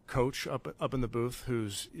management coach up in the booth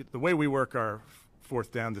who's the way we work our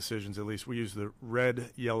 4th down decisions. At least we use the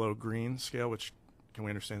red, yellow, green scale. Which can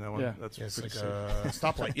we understand that one? Yeah. That's It's pretty like a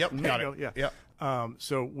stoplight. Yep, got it. Yeah. Yep.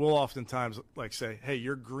 So we'll oftentimes say, hey,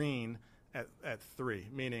 you're green at 3,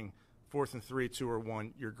 meaning 4th and 3, 2 or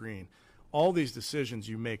 1, you're green. All these decisions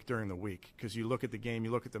you make during the week because you look at the game,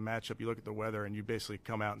 you look at the matchup, you look at the weather, and you basically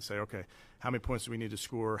come out and say, okay, how many points do we need to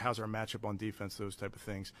score? How's our matchup on defense? Those type of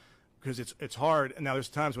things. Because it's hard. Now there's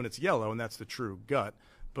times when it's yellow, and that's the true gut.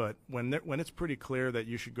 But when it's pretty clear that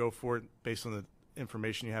you should go for it based on the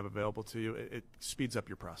information you have available to you, it speeds up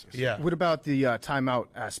your process. Yeah. What about the timeout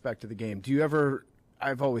aspect of the game? Do you ever?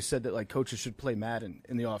 I've always said that coaches should play Madden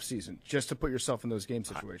in the off season just to put yourself in those game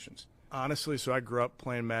situations. Honestly, so I grew up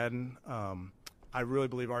playing Madden. I really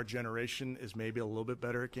believe our generation is maybe a little bit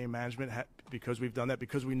better at game management because we've done that.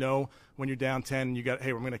 Because we know when you're down 10,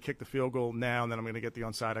 hey, we're going to kick the field goal now, and then I'm going to get the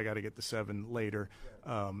onside. I got to get the 7 later.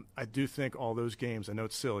 I do think all those games. I know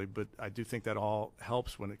it's silly, but I do think that all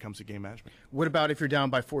helps when it comes to game management. What about if you're down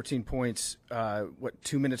by 14 points?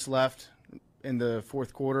 2 minutes left in the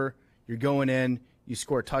 4th quarter? You're going in. You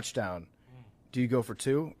score a touchdown. Do you go for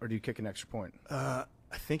 2 or do you kick an extra point?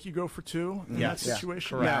 I think you go for 2 in that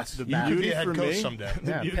situation. Correct. The You could be beauty a head for coach me, someday.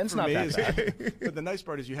 Yeah, Penn's not that bad. But the nice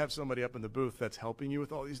part is you have somebody up in the booth that's helping you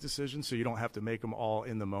with all these decisions, so you don't have to make them all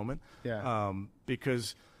in the moment. Yeah.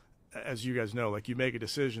 Because, as you guys know, you make a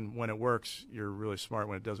decision when it works, you're really smart.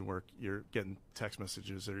 When it doesn't work, you're getting text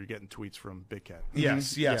messages or you're getting tweets from Big Cat.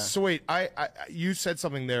 Yes, yes. Yeah. So wait, you said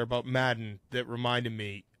something there about Madden that reminded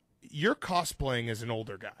me. You're cosplaying as an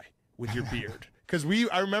older guy with your beard. Because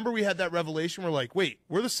I remember we had that revelation. We're like, wait,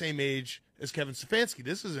 we're the same age as Kevin Stefanski.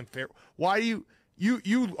 This isn't fair. Why do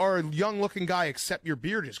you are a young-looking guy, except your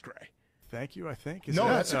beard is gray? Thank you, I think.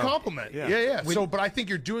 That's a compliment. Yeah. So, but I think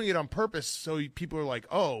you're doing it on purpose so people are like,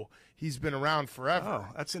 oh, he's been around forever.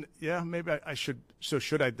 Oh, maybe I should. So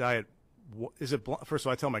should I dye it? Is it blonde? First of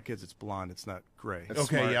all, I tell my kids it's blonde. It's not gray. Okay,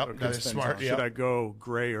 smart. yep, Okay, that's smart. Should I go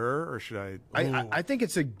grayer or should I? I think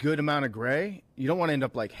it's a good amount of gray. You don't want to end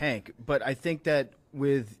up like Hank, but I think that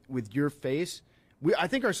with your face, I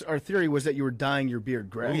think our theory was that you were dyeing your beard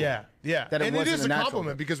gray. Yeah. That and it wasn't is a a natural compliment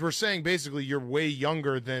look. because we're saying basically you're way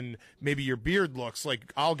younger than maybe your beard looks.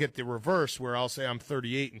 Like I'll get the reverse where I'll say I'm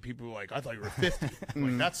 38 and people are like, I thought you were 50.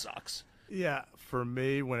 Like that sucks. Yeah, for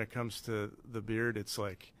me, when it comes to the beard, it's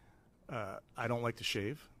like I don't like to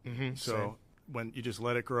shave. So same. when you just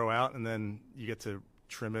let it grow out and then you get to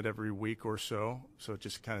trim it every week or so. So it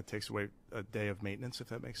just kind of takes away a day of maintenance, if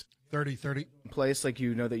that makes sense. 30. Place like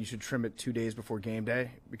that you should trim it 2 days before game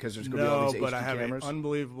day because there's going to be all these HD but I have cameras. an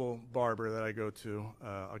unbelievable barber that I go to.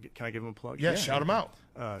 Can I give him a plug? Yeah, shout him out.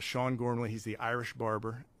 Sean Gormley. He's the Irish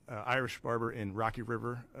barber in Rocky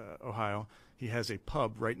River, Ohio. He has a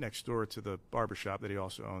pub right next door to the barbershop that he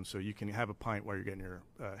also owns, so you can have a pint while you're getting your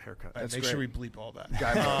haircut. Make sure we bleep all that.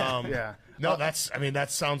 Yeah. No,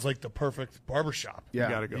 that sounds like the perfect barbershop. Yeah.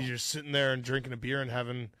 You gotta go. You're just sitting there and drinking a beer and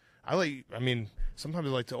having. Sometimes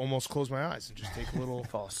I like to almost close my eyes and just take a little.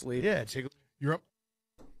 Fall asleep. Yeah, you're up.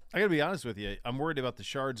 I got to be honest with you. I'm worried about the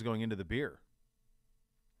shards going into the beer.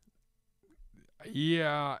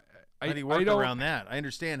 Yeah. How do you work around that? I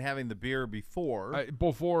understand having the beer before.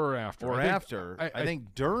 Before or after. I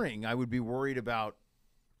think during, I would be worried about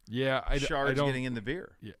shards getting in the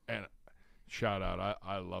beer. Yeah, and shout out.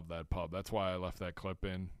 I love that pub. That's why I left that clip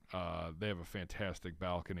in. They have a fantastic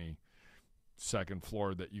balcony, second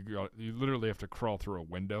floor that you literally have to crawl through a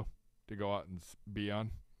window to go out and be on.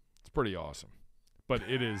 It's pretty awesome. But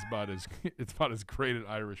it is about as great an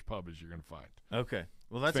Irish pub as you're going to find. Okay.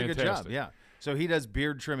 Well, that's Fantastic. a good job. Yeah. So he does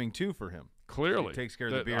beard trimming too for him. Clearly. He takes care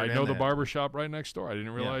of the beard. I know the barber shop right next door. I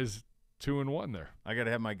didn't realize 2 in 1 there. I got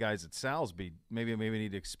to have my guys at Sal's maybe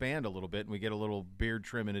need to expand a little bit and we get a little beard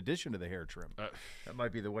trim in addition to the hair trim. That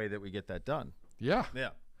might be the way that we get that done. Yeah. Yeah.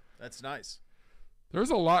 That's nice.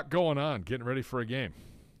 There's a lot going on getting ready for a game.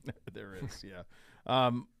 There is,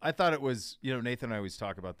 yeah. I thought it was, Nathan and I always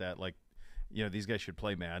talk about that. Like, these guys should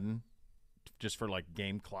play Madden just for like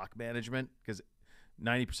game clock management because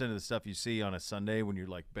 90% of the stuff you see on a Sunday when you're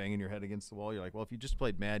like banging your head against the wall, you're like, well, if you just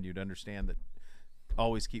played Madden, you'd understand that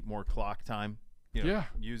always keep more clock time.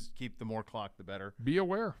 Keep the more clock, the better. Be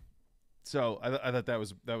aware. So I thought that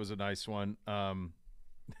was a nice one.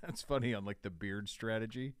 That's funny on like the beard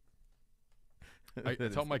strategy. I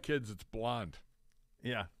tell my kids it's blonde.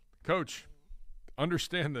 Yeah. Coach,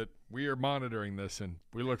 understand that we are monitoring this, and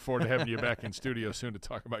we look forward to having you back in studio soon to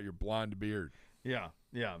talk about your blonde beard. Yeah,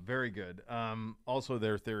 very good. Also,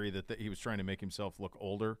 their theory that he was trying to make himself look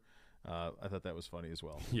older, I thought that was funny as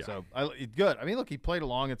well. Yeah. So, good. I mean, look, he played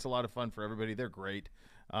along. It's a lot of fun for everybody. They're great.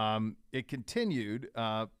 It continued.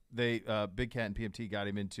 Big Cat and PMT got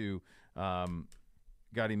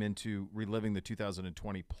him into reliving the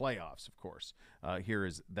 2020 playoffs, of course. Here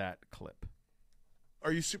is that clip.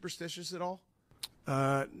 Are you superstitious at all?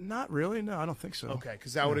 Not really. No, I don't think so. Okay,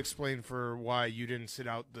 because that would explain for why you didn't sit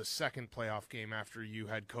out the second playoff game after you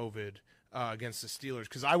had COVID against the Steelers.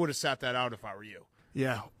 Because I would have sat that out if I were you.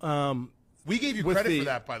 Yeah. We gave you credit for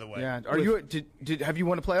that, by the way. Yeah. Have you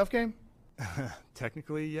won a playoff game?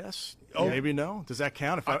 Technically, yes. Oh. Maybe no. Does that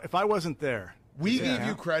count? If I wasn't there. We gave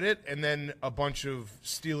you credit, and then a bunch of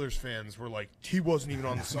Steelers fans were like, he wasn't even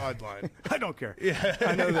on the sideline. I don't care. Yeah.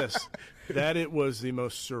 I know this, that it was the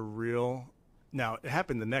most surreal. Now, it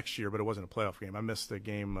happened the next year, but it wasn't a playoff game. I missed the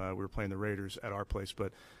game. We were playing the Raiders at our place,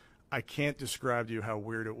 but I can't describe to you how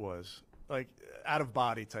weird it was. Like,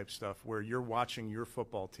 out-of-body type stuff where you're watching your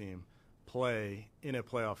football team play in a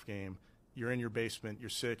playoff game. You're in your basement, you're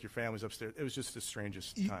sick, your family's upstairs. It was just the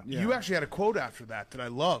strangest time. You actually had a quote after that I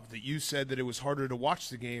loved, that you said that it was harder to watch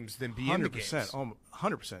the games than be in the games.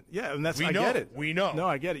 100%. Yeah, and I get it. We know. No,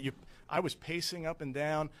 I get it. I was pacing up and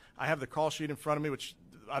down. I have the call sheet in front of me, which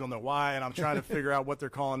I don't know why, and I'm trying to figure out what they're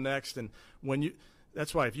calling next. And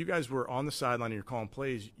that's why if you guys were on the sideline and you're calling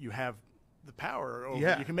plays, you have the power.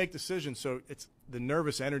 You can make decisions. So it's the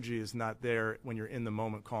nervous energy is not there when you're in the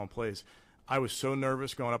moment calling plays. I was so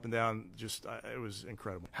nervous going up and down. It was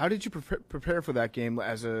incredible. How did you prepare for that game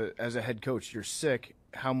as a head coach? You're sick.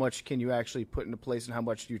 How much can you actually put into place, and how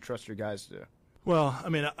much do you trust your guys to do? Well, I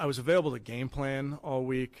mean, I was available to game plan all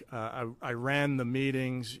week. I ran the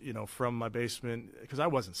meetings, from my basement because I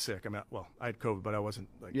wasn't sick. I had COVID, but I wasn't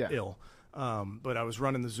ill. But I was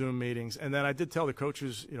running the Zoom meetings, and then I did tell the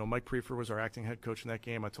coaches. Mike Prefer was our acting head coach in that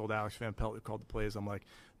game. I told Alex Van Pelt, who called the plays, I'm like,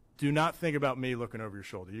 do not think about me looking over your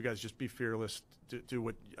shoulder. You guys just be fearless. Do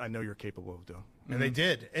what I know you're capable of doing. And they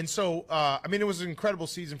did. And so, it was an incredible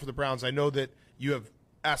season for the Browns. I know that you have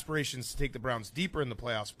aspirations to take the Browns deeper in the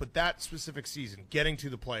playoffs, but that specific season, getting to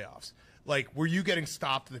the playoffs, were you getting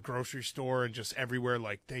stopped at the grocery store and just everywhere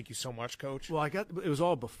thank you so much, Coach? Well, it was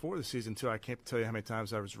all before the season, too. I can't tell you how many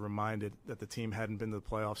times I was reminded that the team hadn't been to the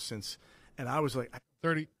playoffs since. And I was like,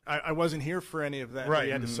 30. I wasn't here for any of that. Right.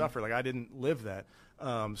 We had to suffer. I didn't live that.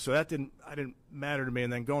 So I didn't matter to me.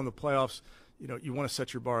 And then going to the playoffs, you want to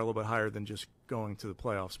set your bar a little bit higher than just going to the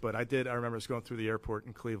playoffs. But I remember I was going through the airport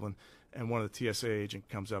in Cleveland, and one of the TSA agent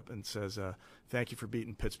comes up and says, thank you for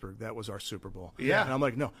beating Pittsburgh. That was our Super Bowl. Yeah. And I'm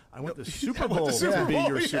like, no, I went to the Super Bowl to be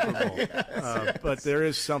your Super Bowl. But there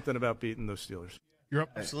is something about beating those Steelers. You're up.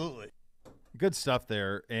 Absolutely. Good stuff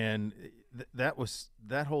there, and that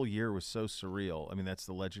whole year was so surreal. I mean, that's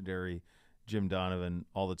the legendary Jim Donovan.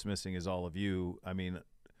 All that's missing is all of you. I mean,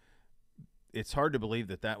 it's hard to believe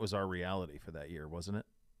that was our reality for that year, wasn't it?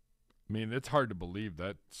 I mean, it's hard to believe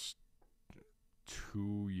that's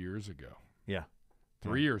 2 years ago. Yeah,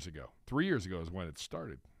 3 years ago. 3 years ago is when it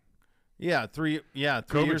started. Yeah, 3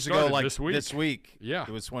 COVID years ago, started like this week. Yeah, it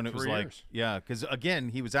was when it was 3 like years. because again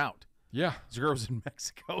he was out. Yeah, Zero was in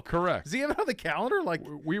Mexico. correct. Does he have it on the calendar? Like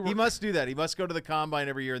We were- he must do that. He must go to the combine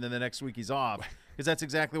every year, and then the next week he's off because that's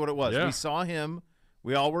exactly what it was. Yeah. We saw him.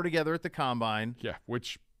 We all were together at the combine. Yeah,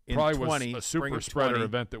 which In probably 20, was a spring super of spreader 20.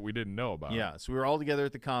 event that we didn't know about. Yeah, so we were all together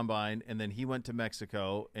at the combine, and then he went to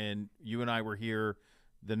Mexico, and you and I were here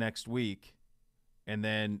the next week, and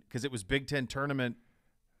then because it was Big Ten tournament,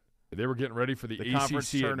 They were getting ready for the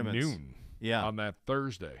conference ACC at tournaments. noon Yeah, on that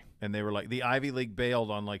Thursday. and they were like the Ivy League bailed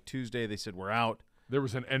on like Tuesday. They said we're out. There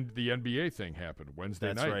was the NBA thing happened Wednesday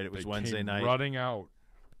That's night. right, it was They Wednesday came night. running out.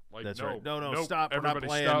 Like, That's no, right. No, nope, stop. We're not Everybody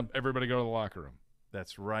playing. stop. Everybody go to the locker room.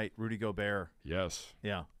 That's right, Rudy Gobert. Yes.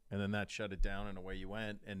 Yeah, and then that shut it down, and away you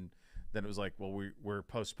went. And then it was like, well, we're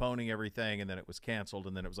postponing everything, and then it was canceled,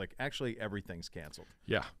 and then it was like, actually, everything's canceled.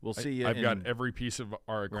 Yeah. We'll see you. I've got every piece of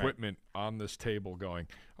our equipment on this table going,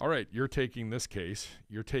 all right, you're taking this case.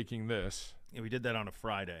 You're taking this. Yeah, we did that on a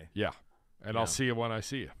Friday. Yeah. And I'll see you when I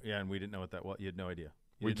see you. Yeah, and we didn't know what that was. You had no idea.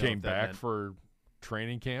 You We didn't know came what that back meant. for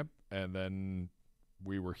training camp, and then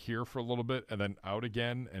we were here for a little bit, and then out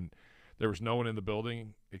again, and there was no one in the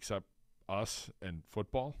building except us and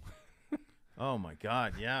football. Oh my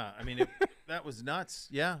God! Yeah, I mean that was nuts.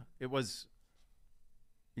 Yeah, it was.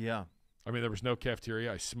 Yeah, I mean, there was no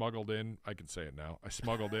cafeteria. I smuggled in, I can say it now, I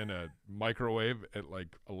smuggled in a microwave at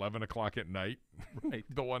like 11 o'clock at night, right.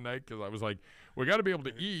 the one night, because I was like, we got to be able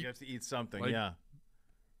to eat. You have to eat something. Like- Yeah,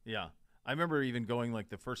 yeah. I remember even going like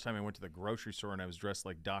the first time I went to the grocery store and I was dressed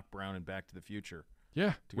like Doc Brown in Back to the Future.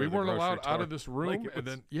 Yeah, to go we to the weren't grocery allowed out store. of this room, Like, it and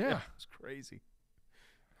was- then, yeah. it was crazy.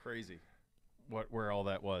 Where all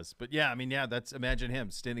that was. But yeah, I mean, yeah, that's imagine him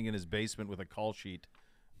standing in his basement with a call sheet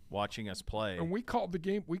watching us play. And we called the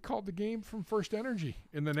game. We called the game from First Energy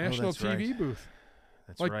in the national that's TV right. booth.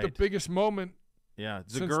 That's Like right. the biggest moment. Yeah,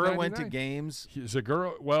 since Zagura went to 99. games.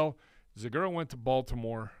 Zagura went to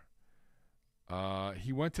Baltimore.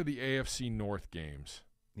 He went to the AFC North games.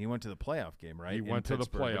 He went to the playoff game, right? He in went to the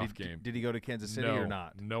Pittsburgh. But playoff game. Did he go to Kansas City no, or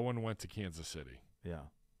not? No one went to Kansas City. Yeah.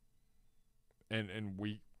 And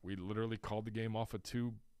we literally called the game off of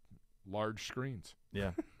two large screens.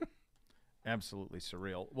 Yeah. Absolutely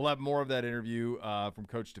surreal. We'll have more of that interview from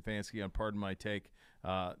Coach Stefanski on Pardon My Take.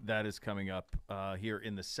 That is coming up here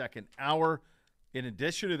in the second hour. In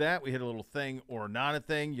addition to that, we hit a little thing or not a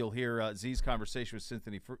thing. You'll hear Z's conversation with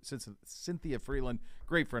Cynthia Frelund,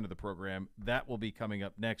 great friend of the program. That will be coming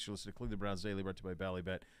up next. You'll listen to Cleveland Browns Daily, brought to you by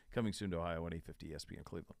Ballybet, coming soon to Ohio on 850 ESPN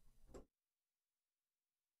Cleveland.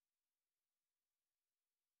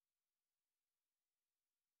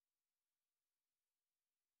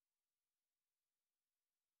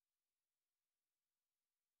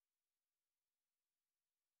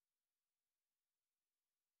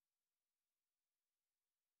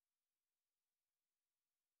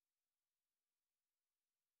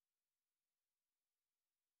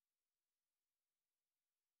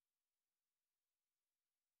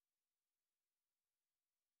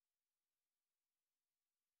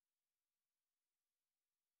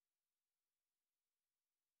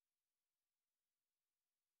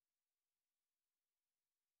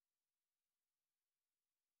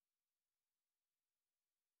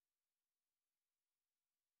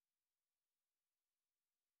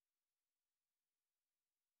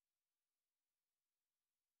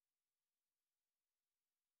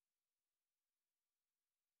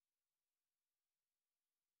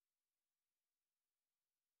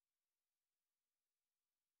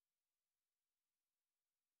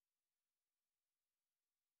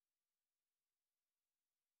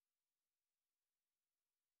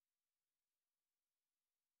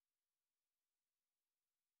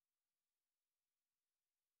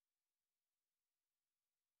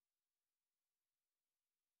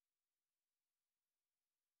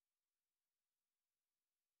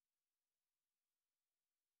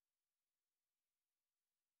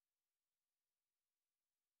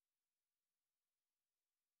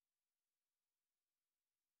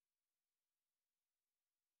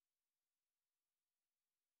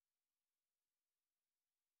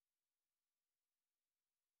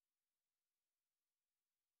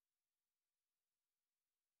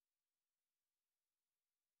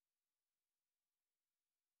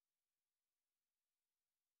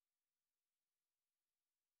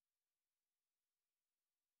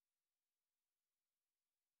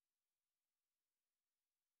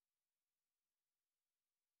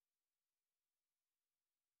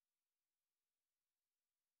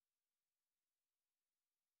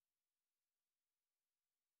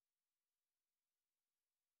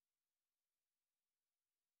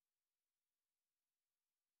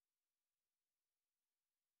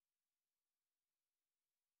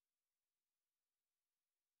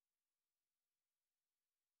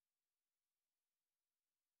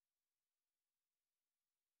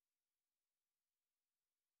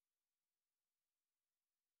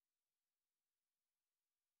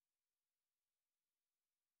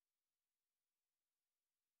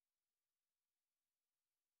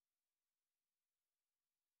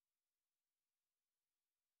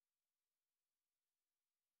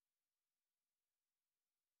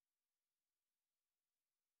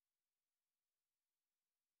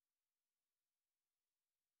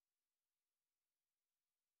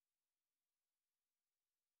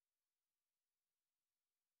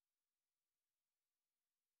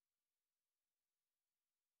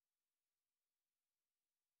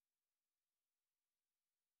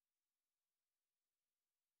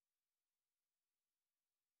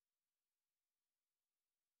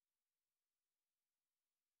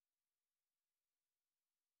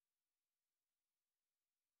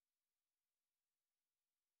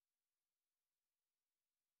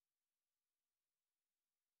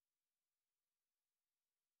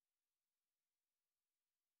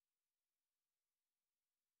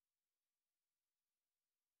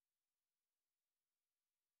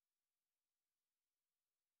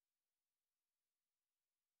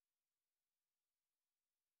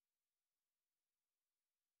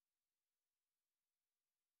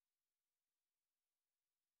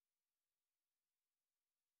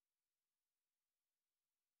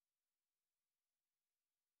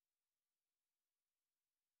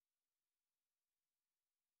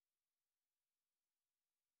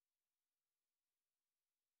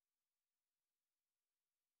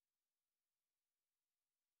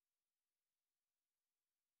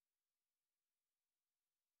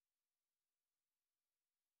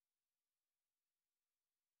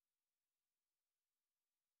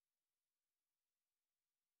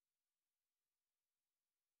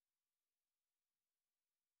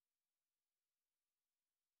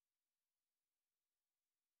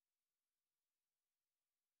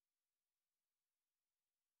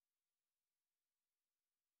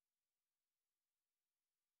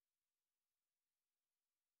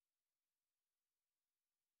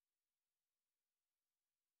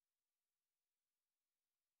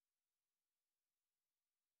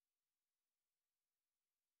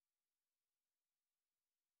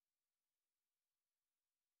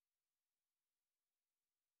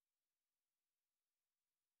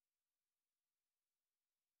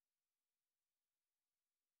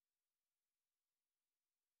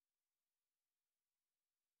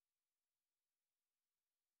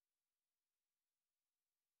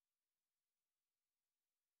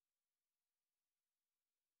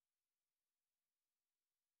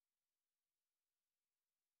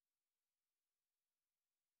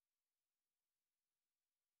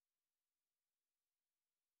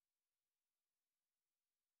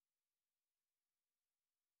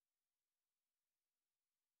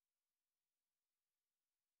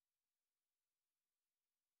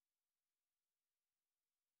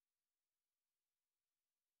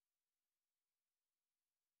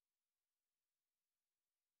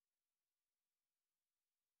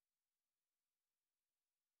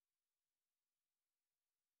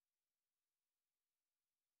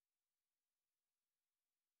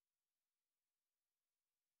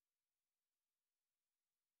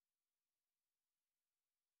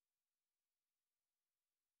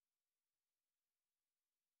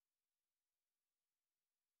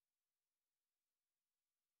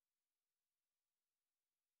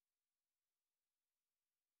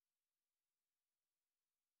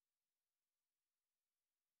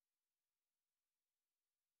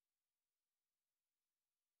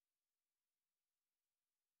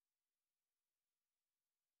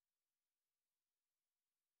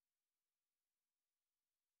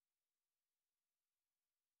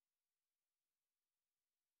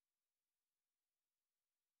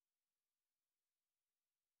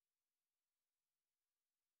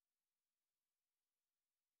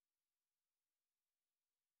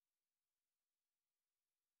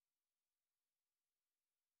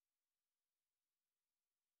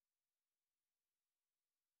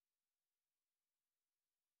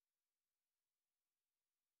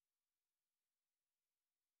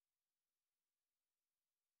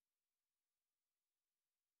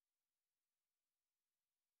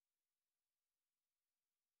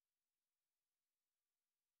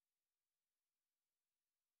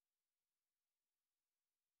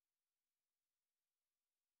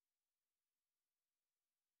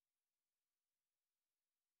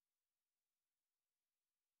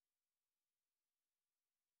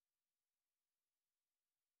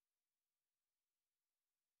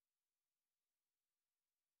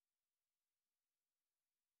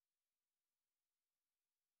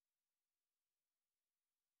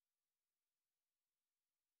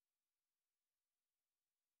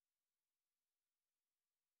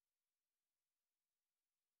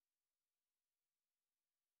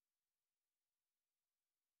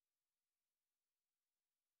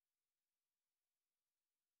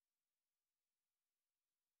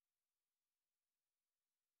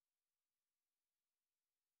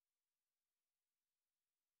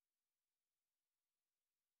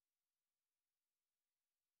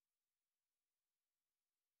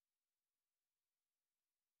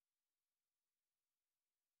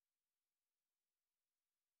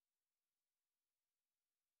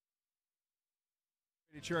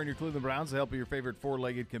 Cheer on your Cleveland Browns to help your favorite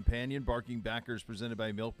four-legged companion. Barking Backers, presented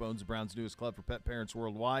by Milk Bones, the Browns' newest club for pet parents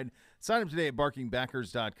worldwide. Sign up today at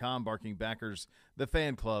barkingbackers.com. Barking Backers, the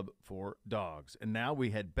fan club for dogs. And now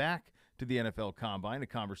we head back to the NFL Combine, a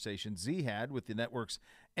conversation Z had with the network's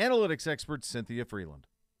analytics expert, Cynthia Frelund.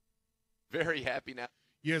 Very happy now.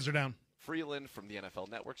 You guys are down. Frelund from the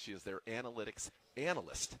NFL Network. She is their analytics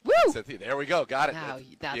analyst. Woo! Cynthia, there we go. Got it. Now,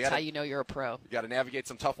 that's how you know you're a pro. You got to navigate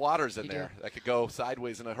some tough waters in You there. do. That could go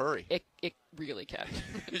sideways in a hurry. It really can.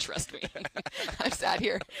 Trust me. I've sat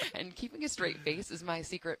here, and keeping a straight face is my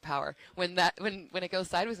secret power. When it goes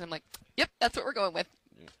sideways, I'm like, yep, that's what we're going with.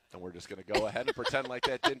 And we're just going to go ahead and pretend like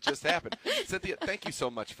that didn't just happen. Cynthia, thank you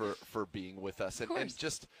so much for being with us. And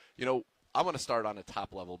just, I want to start on a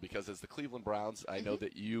top level because as the Cleveland Browns, I know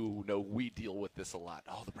that we deal with this a lot.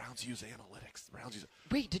 Oh, the Browns use analytics. The Browns use.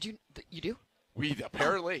 Wait, did you do? We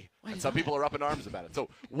apparently, and some people are up in arms about it. So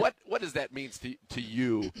what does that mean to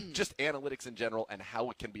you, just analytics in general, and how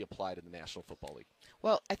it can be applied in the National Football League?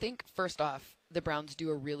 Well, I think first off, the Browns do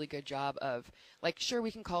a really good job of, sure,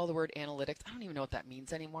 we can call the word analytics. I don't even know what that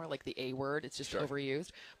means anymore, like the A word. It's just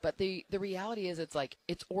overused. But the reality is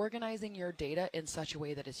it's organizing your data in such a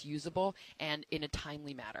way that it's usable and in a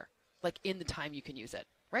timely manner, like in the time you can use it,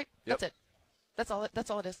 right? Yep. That's it. That's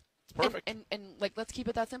all it is. It's perfect. And let's keep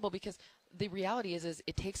it that simple because the reality is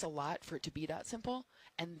it takes a lot for it to be that simple,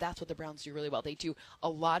 and that's what the Browns do really well. They do a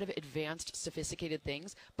lot of advanced, sophisticated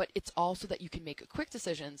things, but it's also that you can make quick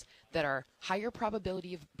decisions that are higher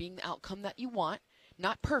probability of being the outcome that you want.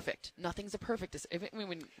 Not perfect. Nothing's a perfect.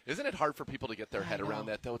 Isn't it hard for people to get their head around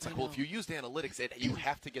that, though? It's like, well, if you used analytics, you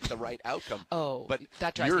have to get the right outcome. Oh, but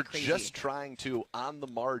that drives me crazy. You're just trying to, on the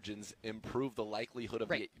margins, improve the likelihood of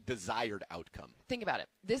the desired outcome. Think about it.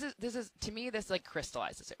 This is to me, this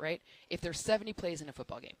crystallizes it, right? If there's 70 plays in a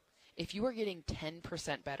football game, if you are getting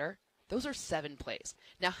 10% better, those are 7 plays.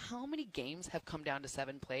 Now, how many games have come down to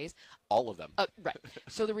 7 plays? All of them. Right.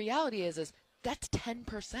 So the reality is that's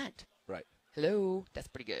 10%. Right. Hello, that's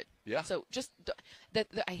pretty good. Yeah. So just that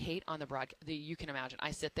I hate on the broadcast. You can imagine.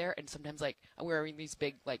 I sit there and sometimes I'm wearing these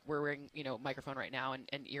big we're wearing microphone right now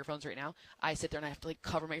and earphones right now. I sit there and I have to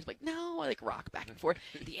cover my no, I rock back and forth.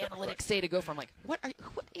 The analytics say to go from what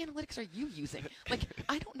analytics are you using?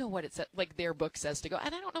 I don't know what it said. Their book says to go,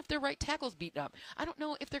 and I don't know if their right tackle's beaten up. I don't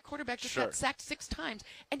know if their quarterback just got sacked 6 times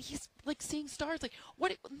and he's seeing stars.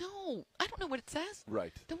 No, I don't know what it says.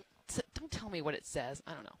 Right. Don't tell me what it says.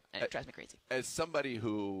 I don't know. It drives me crazy. As somebody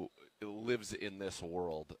who lives in this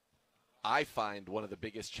world, I find one of the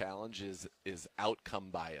biggest challenges is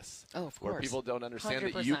outcome bias. Oh, of course. Where people don't understand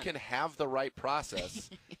 100%. that you can have the right process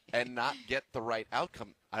and not get the right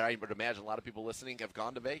outcome. I would imagine a lot of people listening have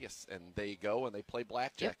gone to Vegas, and they go and they play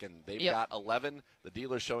blackjack, and they've got 11, the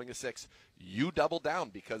dealer's showing a 6. You double down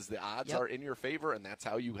because the odds are in your favor, and that's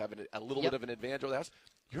how you have a little bit of an advantage over the house.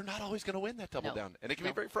 You're not always going to win that double down. And it can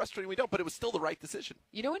be very frustrating when we don't, but it was still the right decision.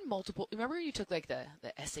 Remember you took the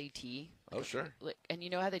SAT? Oh, sure. And you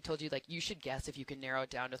know how they told you, you should guess if you can narrow it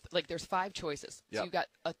down to, there's 5 choices. So you got,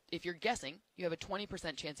 if you're guessing, you have a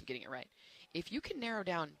 20% chance of getting it right. If you can narrow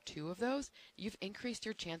down 2 of those, you've increased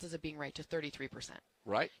your chances of being right to 33%.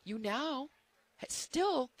 Right. You now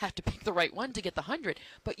still have to pick the right one to get the 100,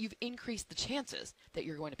 but you've increased the chances that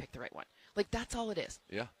you're going to pick the right one. That's all it is.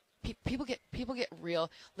 Yeah. People get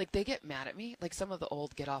real, they get mad at me. Some of the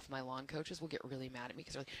old get off my lawn coaches will get really mad at me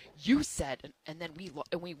because they're you said, and then we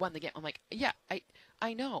won the game. I'm yeah,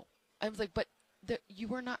 I know. I was but you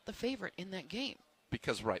were not the favorite in that game.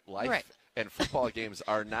 Because life and football games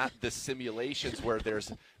are not the simulations where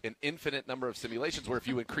there's an infinite number of simulations where if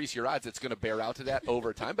you increase your odds, it's going to bear out to that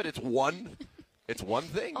over time. But it's one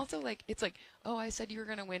thing. Also, it's oh, I said you were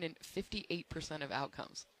going to win in 58% of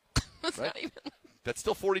outcomes. That's right. Not even. That's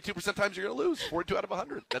still 42% times you're going to lose. 42 out of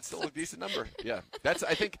 100. That's still a decent number. Yeah. That's.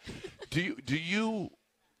 I think. Do you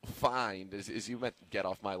find, as you meant, get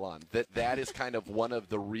off my lawn, that is kind of one of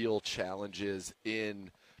the real challenges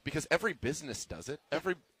because every business does it.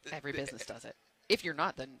 Every business does it. If you're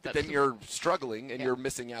not, then you're struggling and you're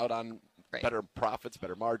missing out on better profits,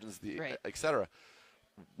 better margins, et cetera.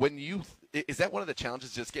 Is that one of the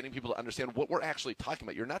challenges, just getting people to understand what we're actually talking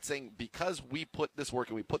about? You're not saying because we put this work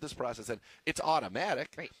and we put this process in, it's automatic.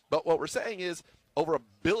 Right. But what we're saying is over 1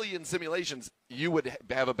 billion simulations, you would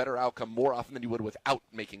have a better outcome more often than you would without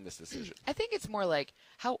making this decision. I think it's more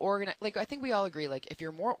how organized. I think we all agree. If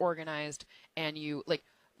you're more organized and you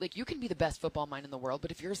you can be the best football mind in the world,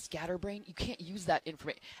 but if you're a scatterbrain, you can't use that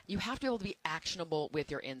information. You have to be able to be actionable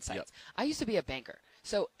with your insights. Yep. I used to be a banker,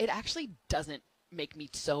 so it actually doesn't make me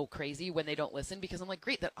so crazy when they don't listen because I'm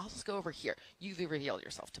great, that I'll just go over here. You've revealed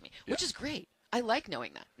yourself to me, which is great. I like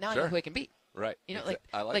knowing that. Now I know who I can beat. Right. You know, like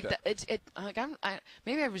I like that.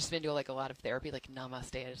 Maybe I've just been doing like a lot of therapy, like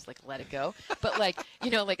namaste. I just like let it go. But like,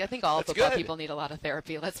 you know, like I think all That's football good. people need a lot of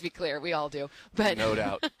therapy. Let's be clear, we all do. But No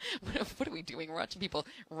doubt. what are we doing? We're watching people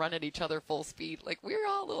run at each other full speed. Like we're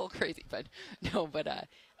all a little crazy. But no, but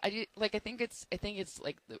I think it's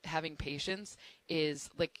like having patience is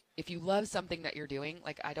like if you love something that you're doing,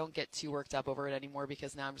 like I don't get too worked up over it anymore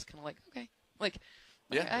because now I'm just kind of like okay, like.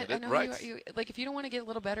 Yeah, I know right. you like if you don't want to get a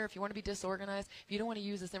little better, if you want to be disorganized, if you don't want to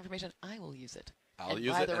use this information, I will use it. I'll and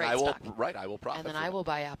use buy it, the and right I will. stock. Right, I will profit. And then from I it. will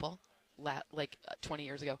buy Apple, 20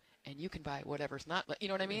 years ago, and you can buy whatever's not. You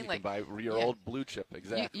know what I mean? You like can buy your old blue chip.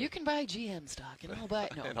 Exactly. You can buy GM stock, and I'll buy.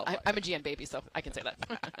 No, And I'll buy I'm a GM baby, so I can say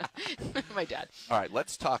that. My dad. All right,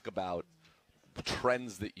 let's talk about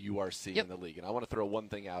trends that you are seeing Yep. in the league. And I want to throw one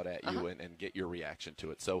thing out at you and get your reaction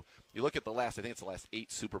to it. So you look at I think it's the last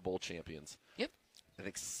 8 Super Bowl champions. Yep. I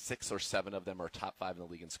think 6 or 7 of them are top 5 in the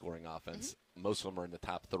league in scoring offense. Most of them are in the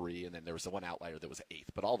top 3, and then there was the one outlier that was 8th.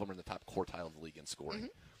 But all of them are in the top quartile of the league in scoring.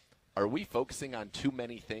 Are we focusing on too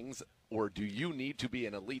many things, or do you need to be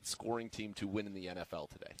an elite scoring team to win in the NFL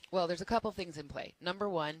today? Well, there's a couple things in play. Number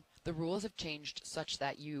one, the rules have changed such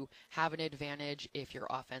that you have an advantage if your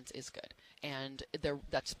offense is good, and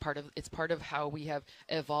that's part of how we have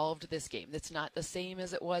evolved this game. It's not the same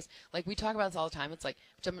as it was. Like we talk about this all the time. It's like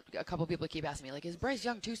a couple people keep asking me, like, is Bryce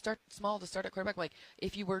Young too small to start at quarterback? Like,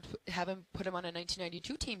 if you were to have him put him on a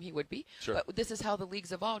 1992 team, he would be. Sure. But this is how the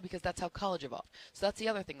league's evolved because that's how college evolved. So that's the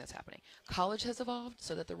other thing that's happening. College has evolved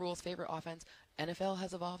so that the rules favor offense. NFL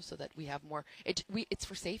has evolved so that we have more. It's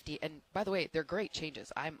for safety, and by the way, they're great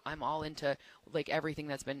changes. I'm all into like everything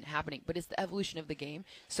that's been happening, but it's the evolution of the game.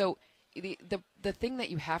 So the thing that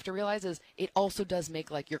you have to realize is it also does make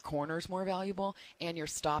like your corners more valuable and your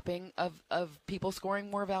stopping of people scoring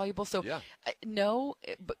more valuable. So Yeah.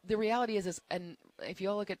 but the reality is, and if you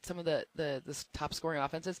all look at some of the top scoring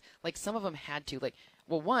offenses, like some of them had to like.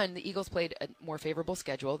 Well, one, the Eagles played a more favorable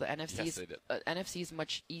schedule. The NFC's they did. NFC's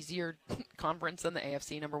much easier conference than the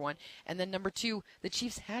AFC, number one. And then number two, the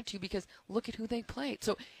Chiefs had to because look at who they played.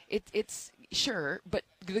 So it's sure, but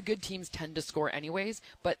the good teams tend to score anyways.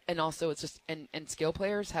 And also it's just and skill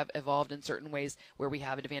players have evolved in certain ways where we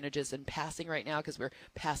have advantages in passing right now because we're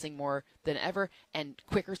passing more than ever and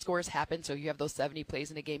quicker scores happen. So you have those 70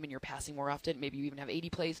 plays in a game and you're passing more often. Maybe you even have 80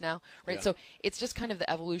 plays now, right? Yeah. So it's just kind of the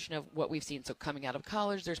evolution of what we've seen. So coming out of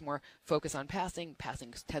college, there's more focus on passing.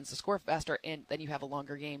 Passing tends to score faster, and then you have a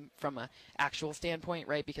longer game from an actual standpoint,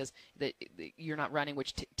 right? Because you're not running,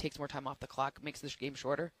 which takes more time off the clock, makes the game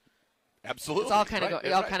shorter. Absolutely. It's all kind of Right,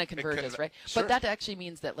 it all right. kind of converges, right? Sure. But that actually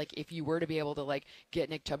means that like if you were to be able to like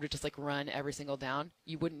get Nick Chubb to just like run every single down,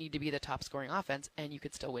 you wouldn't need to be the top scoring offense, and you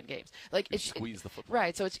could still win games. Like You it's squeeze the football.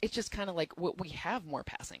 right. So it's just kind of like we have more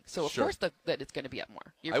passing. So of Sure. course that it's going to be up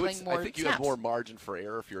more. You're I playing more. think you snaps. have more margin for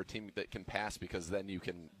error if you're a team that can pass because then you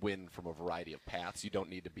can win from a variety of paths. You don't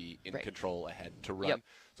need to be in Right. control ahead to run. Yep.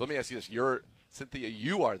 So let me ask you this. Cynthia,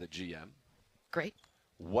 you are the GM. Great.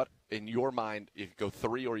 What, in your mind, if you go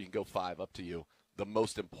 3 or you can go 5, up to you, the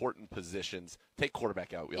most important positions, take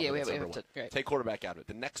quarterback out. Yeah, we have to, right. Take quarterback out of it.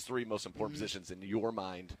 The next 3 most important positions in your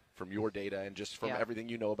mind from your data and just from Yeah. everything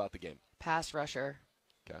you know about the game. Pass rusher,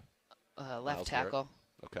 Okay. left Myles Garrett. tackle,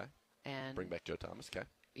 Okay. and Bring back Joe Thomas. Okay.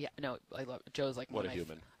 yeah, no, I love Joe's like What one a of my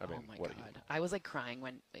human. I mean, oh my what a god, human. I was like crying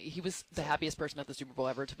when he was the happiest person at the Super Bowl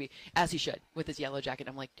ever to be, as he should, with his yellow jacket.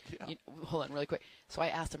 I'm like, Yeah. hold on, really quick. So I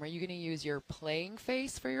asked him, "Are you going to use your playing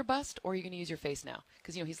face for your bust, or are you going to use your face now?"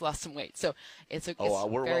 Because he's lost some weight. So it's We're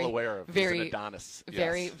very, well aware of. very He's an Adonis. Yes.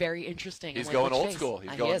 very, very interesting. He's I'm like, going "Which old face?" school. He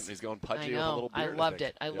is. He's going pudgy I with a know. little beard. I loved think.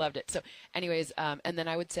 it. I Yeah. loved it. So, anyways, and then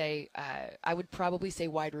I would say I would probably say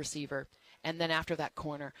wide receiver, and then after that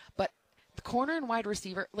corner, but. The corner and wide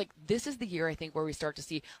receiver, like this is the year I think where we start to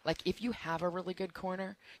see, like if you have a really good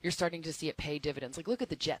corner, you're starting to see it pay dividends. Like look at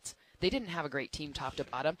the Jets; they didn't have a great team top to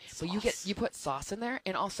bottom, but you put Sauce in there,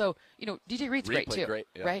 and also DJ Reed's Reed great played too, great,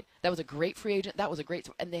 yeah. right? That was a great free agent. That was a great,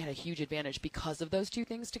 and they had a huge advantage because of those two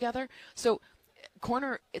things together. So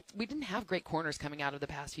corner, we didn't have great corners coming out of the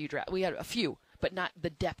past few drafts. We had a few, but not the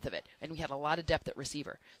depth of it, and we had a lot of depth at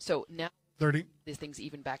receiver. So now. 30. These things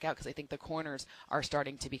even back out because I think the corners are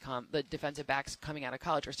starting to become the defensive backs coming out of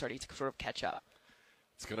college are starting to sort of catch up.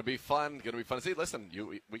 It's going to be fun. Going to be fun to see. Listen,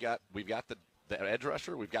 we've got the edge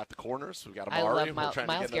rusher, we've got the corners, we've got Amari. I love We're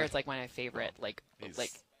Myles Garrett's like my favorite.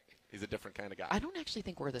 He's a different kind of guy. I don't actually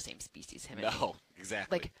think we're the same species. Him and me. No,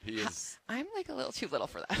 exactly. Like he is. I'm like a little too little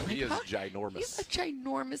for that. He is Like, ginormous. He's a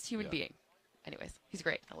ginormous human Yeah. being. Anyways, he's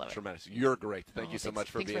great. I love it. Tremendous. You're great. Thank you so thanks-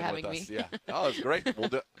 much for thanks being for with having us. me. Yeah. Oh, it's great.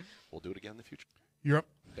 We'll do it again in the future. You're up.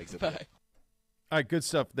 Thanks. Bye. All right, good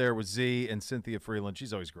stuff there with Z and Cynthia Frelund.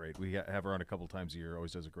 She's always great. We have her on a couple times a year.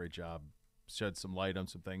 Always does a great job. Sheds some light on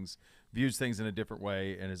some things, views things in a different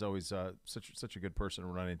way, and is always such a good person to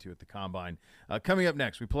run into at the Combine. Coming up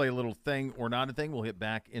next, we play a little thing or not a thing. We'll hit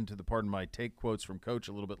back into the Pardon My Take quotes from Coach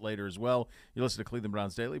a little bit later as well. You listen to Cleveland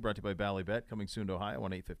Browns Daily, brought to you by Bally Bet, coming soon to Ohio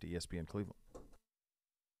on 850 ESPN Cleveland.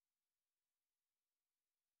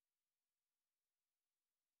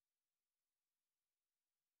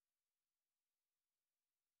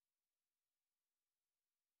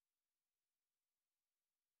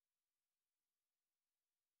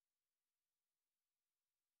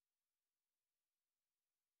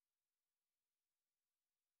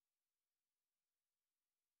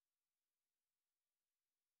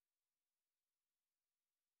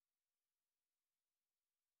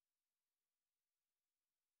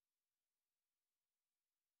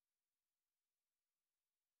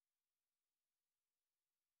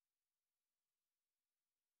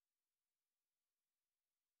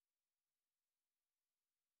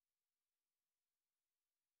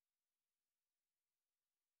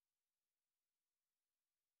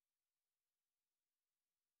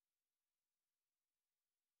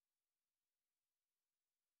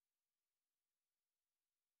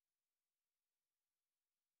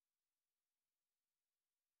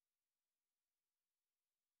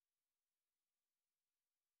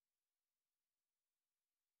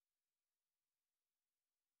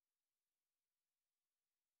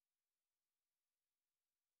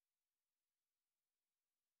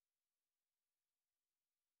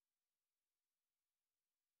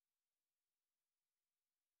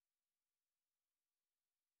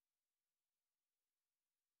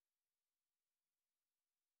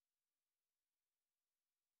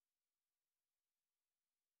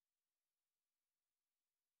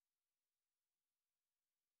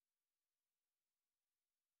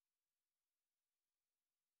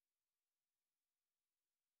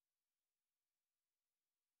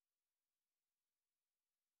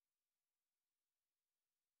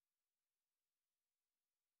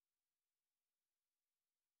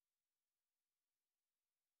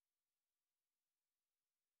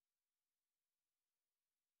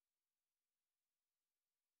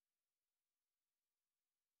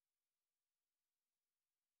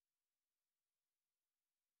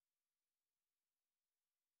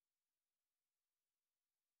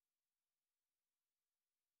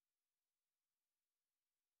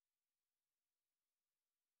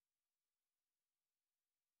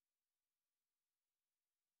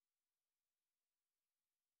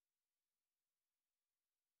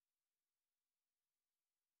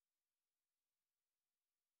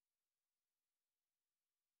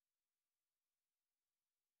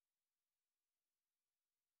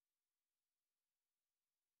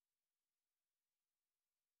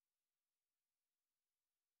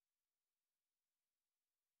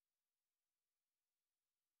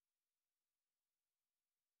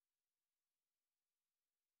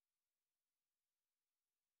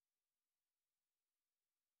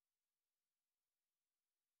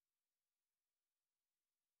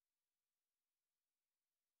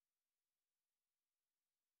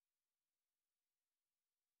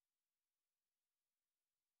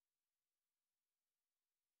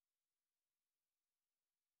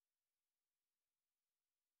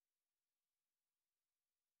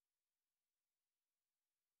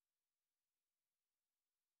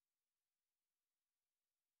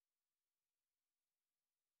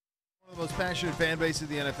 One of the most passionate fan bases of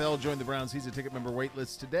the NFL. Join the Browns season ticket member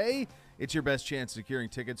waitlist today. It's your best chance of securing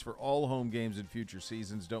tickets for all home games in future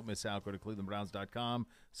seasons. Don't miss out. Go to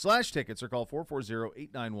clevelandbrowns.com/tickets or call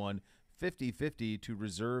 440-891-5050 to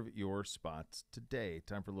reserve your spots today.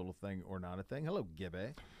 Time for a little thing or not a thing. Hello,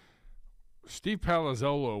 Gibby. Steve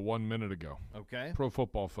Palazzolo 1 minute ago. Okay. Pro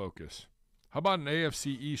Football Focus. How about an AFC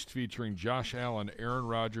East featuring Josh Allen, Aaron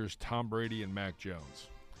Rodgers, Tom Brady, and Mac Jones?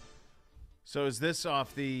 So is this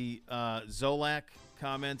off the Zolak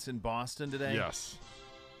comments in Boston today? Yes.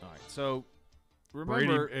 All right. So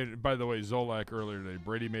remember, Brady, and by the way, Zolak earlier today,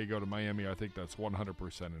 Brady may go to Miami. I think that's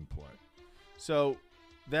 100% in play. So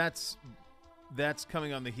that's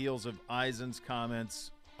coming on the heels of Eisen's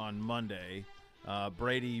comments on Monday.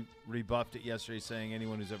 Brady rebuffed it yesterday, saying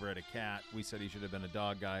anyone who's ever had a cat, we said he should have been a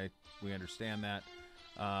dog guy. We understand that.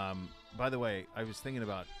 By the way, I was thinking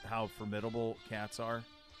about how formidable cats are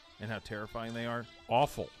and how terrifying they are.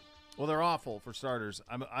 Awful. Well, they're awful for starters.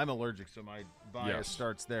 I'm allergic, so my bias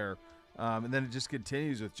starts there. And then it just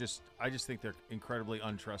continues with I just think they're incredibly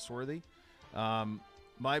untrustworthy.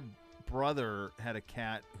 My brother had a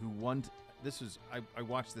cat who I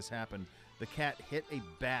watched this happen. The cat hit a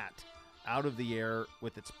bat out of the air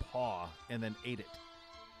with its paw and then ate it.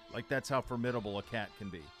 Like, that's how formidable a cat can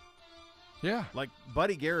be. Yeah. Like,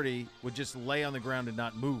 Buddy Garrity would just lay on the ground and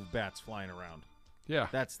not move, bats flying around. Yeah.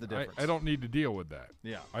 That's the difference. I don't need to deal with that.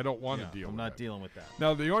 Yeah. I don't want to deal with that. I'm not dealing with that.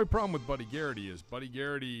 Now, the only problem with Buddy Garrity is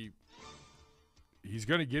he's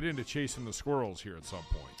going to get into chasing the squirrels here at some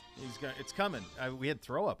point. It's coming. We had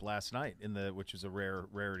throw up last night which was a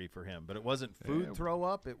rarity for him, but it wasn't food throw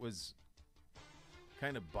up. It was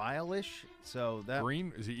kind of bile-ish. So that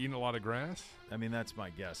Green, is he eating a lot of grass? I mean, that's my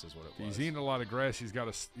guess is what it was. He's eating a lot of grass. He's got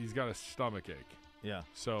a stomach ache. Yeah.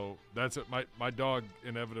 So that's it. My dog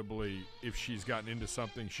inevitably, if she's gotten into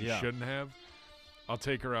something she shouldn't have, I'll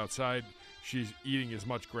take her outside. She's eating as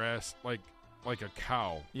much grass like a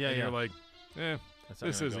cow. Yeah, and you're like,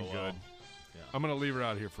 this isn't good. Well. Yeah. I'm going to leave her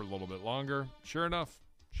out here for a little bit longer. Sure enough,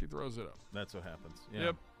 she throws it up. That's what happens. Yeah.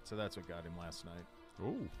 Yep. So that's what got him last night.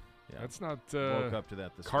 Ooh. Yeah. That's not woke up to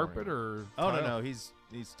that this carpet morning. or tile? No, he's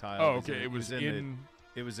tiled. Oh, okay. It was in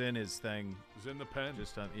his thing. It was in the pen.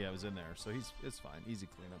 It was in there. So it's fine. Easy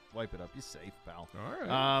cleanup. Wipe it up. You're safe, pal. All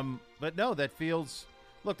right. But no, that feels.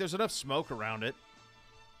 Look, there's enough smoke around it.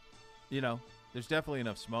 There's definitely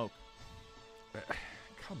enough smoke.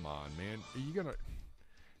 Come on, man. Are you gonna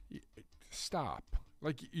stop?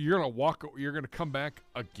 Like, you're gonna walk? You're gonna come back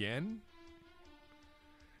again?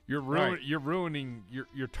 You're ruining.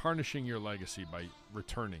 You're tarnishing your legacy by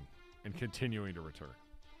returning and continuing to return.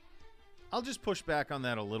 I'll just push back on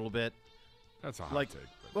that a little bit. That's a hot take.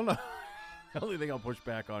 Well, no. The only thing I'll push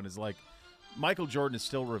back on is, like, Michael Jordan is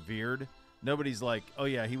still revered. Nobody's like, oh,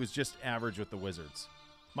 yeah, he was just average with the Wizards.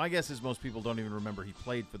 My guess is most people don't even remember he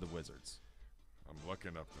played for the Wizards. I'm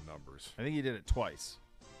looking up the numbers. I think he did it twice.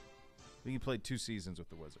 I think he played 2 seasons with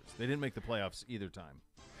the Wizards. They didn't make the playoffs either time.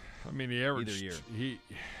 I mean, he averaged either year.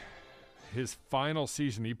 His final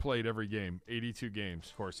season, he played every game, 82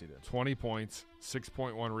 games. Of course he did. 20 points,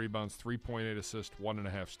 6.1 rebounds, 3.8 assists,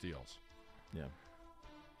 1.5 steals. Yeah.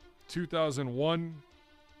 2001,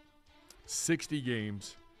 60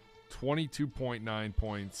 games, 22.9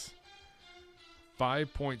 points,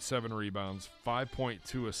 5.7 rebounds,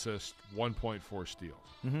 5.2 assists, 1.4 steals.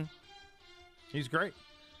 Mm-hmm. He's great.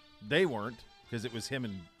 They weren't, because it was him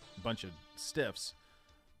and a bunch of stiffs.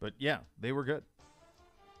 But, yeah, they were good.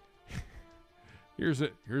 Here's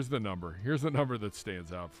the number. Here's the number that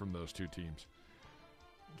stands out from those two teams.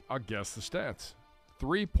 I'll guess the stats.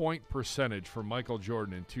 3-point percentage for Michael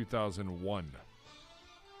Jordan in 2001.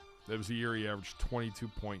 That was the year he averaged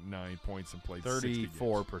 22.9 points and played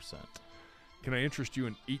 34%. Can I interest you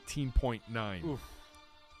in 18.9? Oof.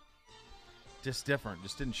 Just different.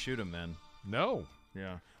 Just didn't shoot him then. No.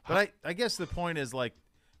 Yeah. But I guess the point is, like,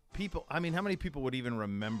 people, I mean, how many people would even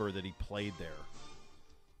remember that he played there?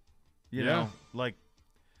 You know, like,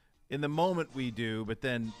 in the moment we do, but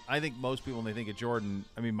then I think most people, when they think of Jordan,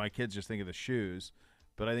 I mean, my kids just think of the shoes,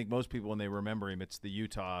 but I think most people, when they remember him, it's the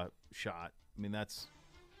Utah shot. I mean, that's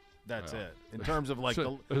it. In terms of, like,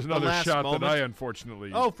 there's another last shot moment, that I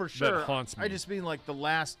unfortunately for sure. that haunts me. I just mean, like, the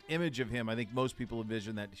last image of him, I think most people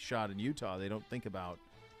envision that shot in Utah. They don't think about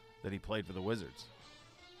that he played for the Wizards.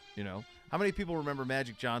 You know? How many people remember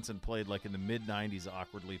Magic Johnson played, like, in the mid-'90s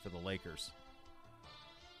awkwardly for the Lakers?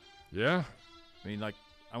 Yeah. I mean, like,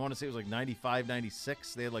 I want to say it was like 95,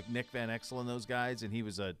 96. They had, like, Nick Van Exel and those guys, and he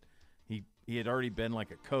was he had already been, like,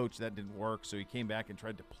 a coach. That didn't work, so he came back and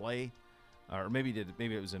tried to play. Or maybe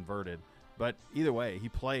it was inverted. But either way, he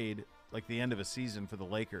played, like, the end of a season for the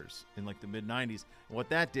Lakers in, like, the mid-'90s. And what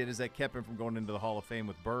that did is that kept him from going into the Hall of Fame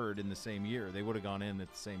with Bird in the same year. They would have gone in at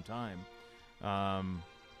the same time.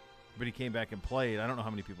 But he came back and played. I don't know how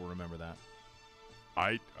many people remember that.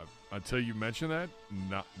 Until you mentioned that,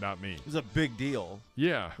 not me. It was a big deal.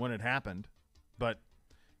 Yeah. When it happened. But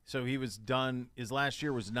so he was done. His last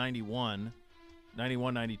year was 91,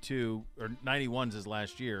 92, or 91's his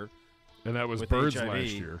last year. And that was with Bird's HIV.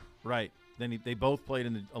 last year. Right. Then they both played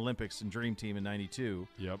in the Olympics and Dream Team in 92.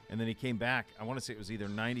 Yep. And then he came back. I want to say it was either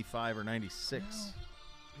 95 or 96. Well,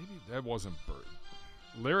 maybe that wasn't Bird.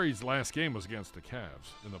 Larry's last game was against the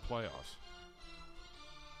Cavs in the playoffs.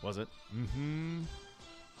 Was it? Mm-hmm.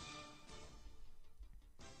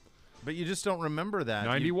 But you just don't remember that.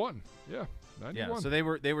 91. Yeah, 91. Yeah, so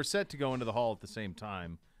they were set to go into the Hall at the same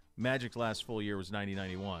time. Magic's last full year was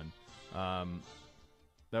 90-91.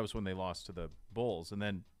 That was when they lost to the Bulls. And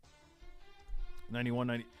then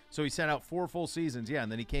 91-90. So he sat out 4 full seasons, yeah,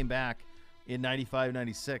 and then he came back in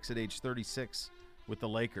 95-96 at age 36 with the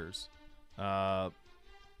Lakers.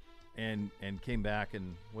 And came back,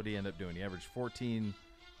 and what did he end up doing? He averaged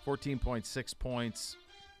 14.6 points,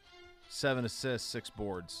 7 assists, 6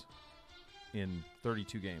 boards in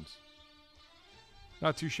 32 games.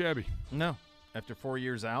 Not too shabby. No. After 4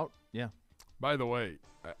 years out, yeah. By the way,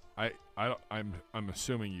 I'm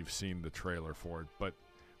assuming you've seen the trailer for it, but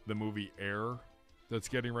the movie Air that's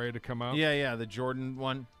getting ready to come out. Yeah, the Jordan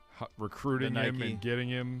one. Recruiting him and getting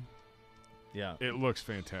him. Yeah. It looks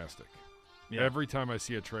fantastic. Yeah. Every time I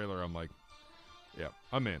see a trailer, I'm like, yeah,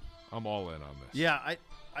 I'm in. I'm all in on this. Yeah,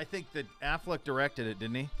 I think that Affleck directed it,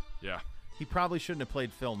 didn't he? Yeah. He probably shouldn't have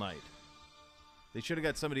played Phil Knight. They should have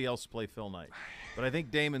got somebody else to play Phil Knight. But I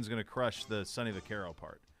think Damon's going to crush the Sonny Vaccaro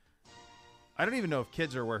part. I don't even know if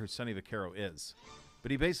kids are aware who Sonny Vaccaro is.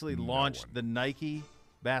 But he basically launched the Nike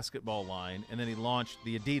basketball line, and then he launched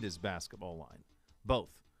the Adidas basketball line. Both.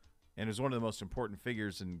 And it was one of the most important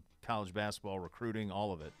figures in college basketball, recruiting,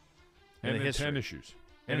 all of it. And in history. tennis shoes.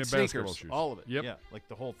 And in sneakers, basketball shoes. all of it. Yep. Yeah, like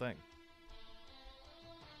the whole thing.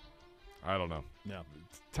 I don't know. Yeah.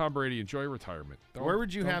 Tom Brady, enjoy retirement. Where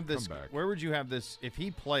would you have this? Come back. Where would you have this if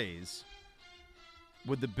he plays?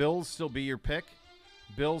 Would the Bills still be your pick?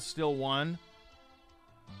 Bills still won.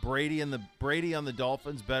 Brady on the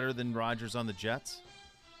Dolphins better than Rodgers on the Jets.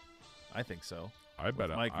 I think so. I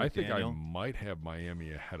bet. Mike I think I McDaniel. might have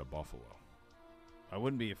Miami ahead of Buffalo. I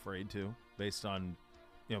wouldn't be afraid to, based on,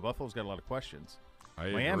 Buffalo's got a lot of questions.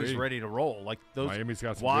 I Miami's agree. ready to roll. Like those. Miami's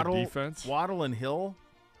got some Waddle, good defense. Waddle and Hill.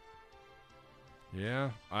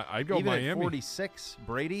 Yeah, I'd go Even Miami. at 46,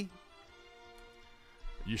 Brady.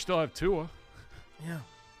 You still have Tua. Yeah.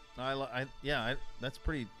 That's a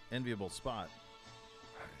pretty enviable spot.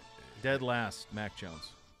 Dead last, Mac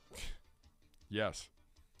Jones. Yes,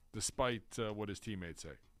 despite what his teammates say.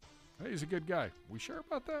 Hey, he's a good guy. We sure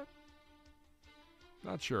about that?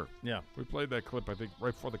 Not sure. Yeah, We played that clip, I think,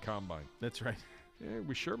 right before the combine. that's right. Yeah,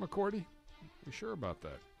 we sure, McCourty? We sure about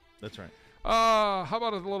that? That's right. How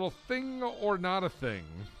about a little thing or not a thing?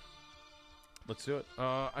 Let's do it.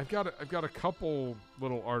 I've got a couple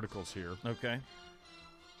little articles here. Okay.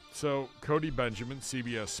 So Cody Benjamin,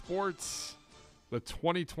 CBS Sports, the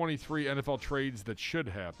 2023 NFL trades that should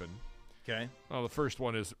happen. Okay. Well, the first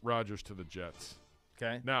one is Rodgers to the Jets.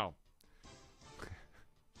 Okay. Now,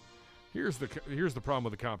 here's the problem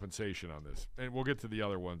with the compensation on this, and we'll get to the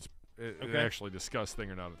other ones. Okay. Actually discuss thing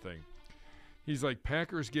or not a thing. He's like,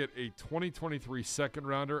 Packers get a 2023 second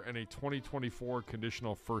rounder and a 2024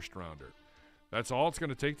 conditional first rounder. That's all it's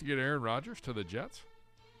going to take to get Aaron Rodgers to the Jets?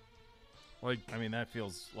 Like, I mean, that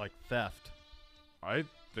feels like theft. I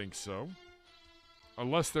think so.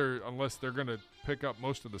 Unless they're going to pick up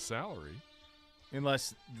most of the salary.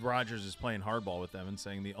 Unless Rodgers is playing hardball with them and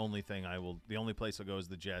saying the only place I'll go is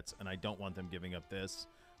the Jets, and I don't want them giving up this.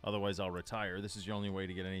 Otherwise, I'll retire. This is the only way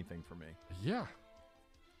to get anything from me. Yeah.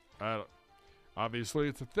 Obviously,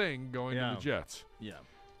 it's a thing going to the Jets. Yeah.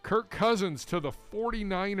 Kirk Cousins to the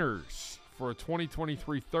 49ers for a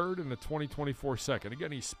 2023 third and a 2024 second.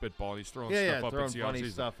 Again, he's spitballing. He's throwing stuff up. Throwing It's the funny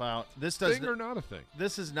offseason. stuff out. Thing or not a thing?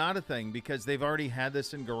 This is not a thing because they've already had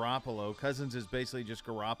this in Garoppolo. Cousins is basically just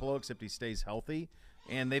Garoppolo, except he stays healthy.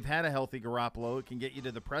 And they've had a healthy Garoppolo. It can get you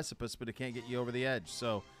to the precipice, but it can't get you over the edge.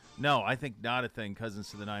 So, no, I think not a thing, Cousins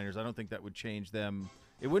to the Niners. I don't think that would change them.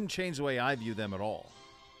 It wouldn't change the way I view them at all.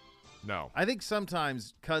 No. I think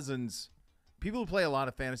sometimes Cousins, people who play a lot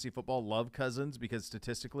of fantasy football love Cousins because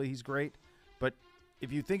statistically he's great. But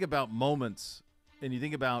if you think about moments and you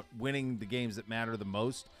think about winning the games that matter the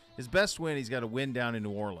most, his best win, he's got a win down in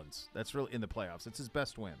New Orleans. That's really in the playoffs. It's his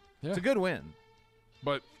best win. Yeah. It's a good win.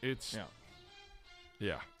 But it's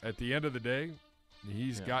yeah. At the end of the day,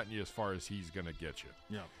 he's gotten you as far as he's going to get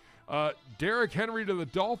you. Yeah. Derrick Henry to the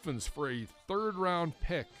Dolphins for a third-round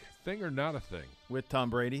pick. Thing or not a thing? With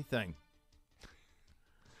Tom Brady, thing.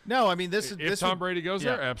 No, I mean If Tom Brady goes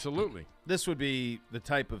there, absolutely. This would be the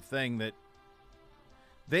type of thing that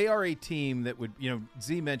they are a team that would,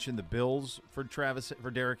 Z mentioned the Bills for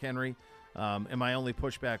Derrick Henry. And my only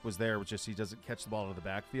pushback was just he doesn't catch the ball out of the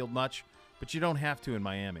backfield much, but you don't have to in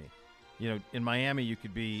Miami. In Miami you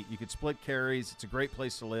could split carries. It's a great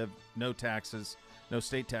place to live. No taxes, no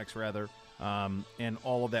state tax rather, and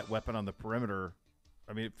all of that weapon on the perimeter.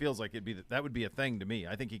 I mean, it feels like that would be a thing to me.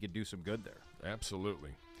 I think he could do some good there. Absolutely.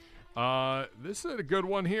 This is a good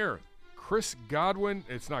one here. Chris Godwin.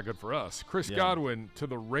 It's not good for us. Chris Godwin to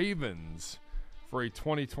the Ravens for a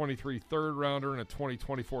 2023 third rounder and a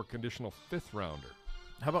 2024 conditional fifth rounder.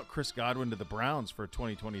 How about Chris Godwin to the Browns for a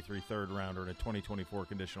 2023 third rounder and a 2024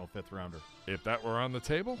 conditional fifth rounder? If that were on the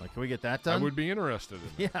table, can we get that done? I would be interested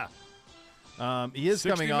in that. Yeah. He is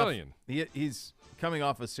coming $60 million. off. He's coming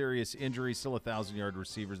off a serious injury. Still 1,000-yard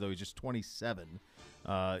receiver, though he's just 27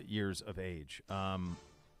 years of age.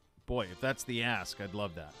 Boy, if that's the ask, I'd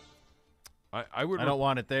love that. I would. I don't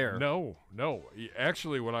want it there. No.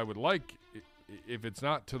 Actually, what I would like, if it's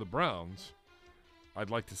not to the Browns, I'd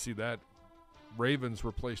like to see that Ravens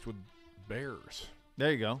replaced with Bears.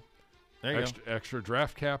 There you go. There you go. Extra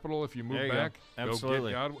draft capital if you move There you back. go.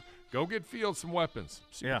 Absolutely. Go get Fields some weapons.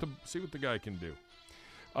 See what the guy can do.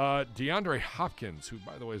 DeAndre Hopkins, who,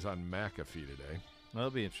 by the way, is on McAfee today. Well,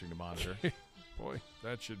 that'll be interesting to monitor. Boy,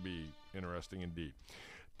 that should be interesting indeed.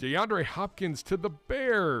 DeAndre Hopkins to the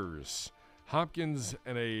Bears. Hopkins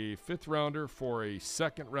and a 5th rounder for a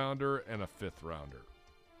 2nd rounder and a 5th rounder.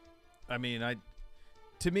 I mean,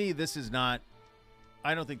 to me, this is not.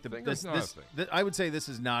 I don't think I would say this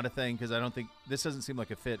is not a thing because I don't think this doesn't seem like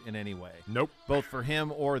a fit in any way. Nope. Both for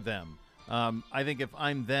him or them. I think if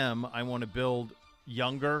I'm them, I want to build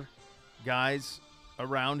younger guys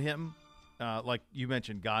around him. Like you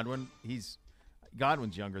mentioned, Godwin's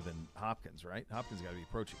younger than Hopkins, right? Hopkins got to be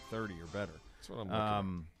approaching 30 or better. That's what I'm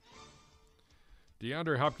looking at.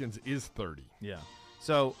 DeAndre Hopkins is 30. Yeah.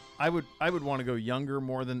 So I would want to go younger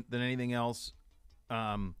more than anything else.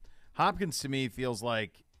 Hopkins to me feels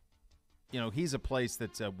like, he's a place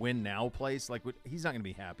that's a win now place. Like he's not going to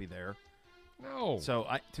be happy there. No. So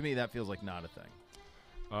to me that feels like not a thing.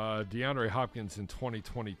 DeAndre Hopkins in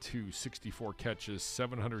 2022, 64 catches,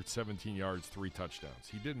 717 yards, 3 touchdowns.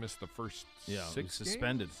 He did miss the first 6 games.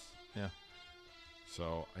 Suspended. Yeah.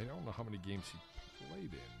 So I don't know how many games he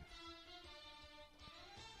played in.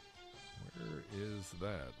 Where is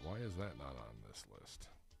that? Why is that not on this list?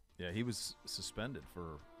 Yeah, he was suspended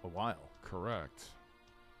for a while. Correct.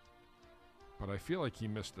 But I feel like he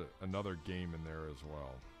missed another game in there as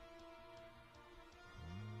well.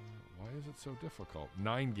 Why is it so difficult?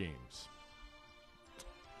 9 games.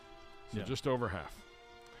 So just over half.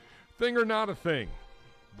 Thing or not a thing.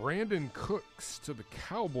 Brandon Cooks to the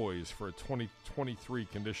Cowboys for a 2023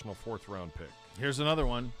 conditional 4th round pick. Here's another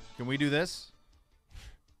one. Can we do this?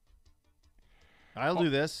 I'll do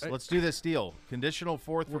this. Let's do this deal. Conditional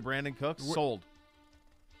 4th for Brandon Cooks. Sold.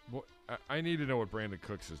 Well, I need to know what Brandon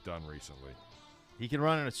Cooks has done recently. He can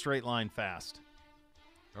run in a straight line fast.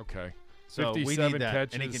 Okay. So 57 we need that,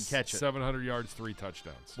 catches, and he can catch it. 700 yards, 3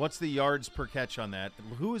 touchdowns. What's the yards per catch on that?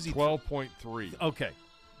 Who is he? 12.3. Okay.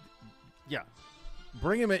 Yeah.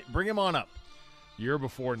 Bring him on up. Year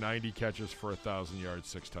before, 90 catches for 1,000 yards,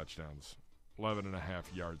 6 touchdowns, 11.5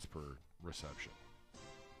 yards per reception.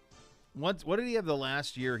 What did he have the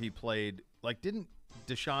last year he played? Like, didn't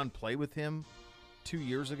Deshaun play with him 2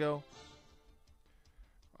 years ago?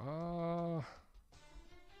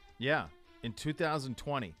 Yeah, in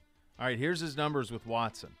 2020. All right, here's his numbers with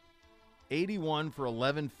Watson. 81 for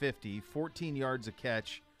 1150, 14 yards a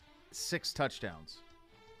catch, 6 touchdowns.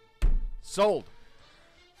 Sold.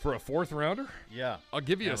 For a 4th rounder? Yeah. I'll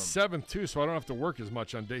give you a 7th, too, so I don't have to work as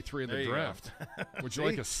much on day 3 of the draft. Would you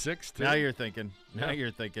like a 6th, too? Now you're thinking. Now you're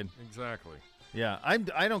thinking. Exactly. Yeah,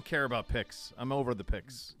 I don't care about picks. I'm over the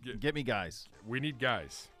picks. Get me guys. We need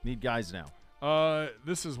guys. Need guys now.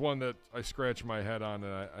 This is one that I scratch my head on,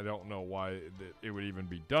 and I don't know why it would even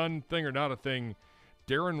be done. Thing or not a thing,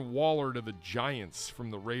 Darren Waller to the Giants from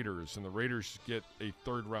the Raiders, and the Raiders get a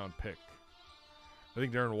 3rd round pick. I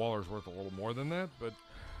think Darren Waller's worth a little more than that, but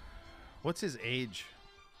what's his age?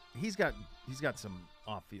 He's got some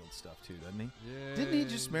off-field stuff too, doesn't he? Yeah. Didn't he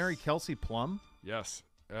just marry Kelsey Plum? Yes.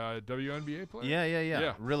 WNBA player?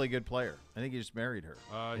 Yeah. Really good player. I think he just married her.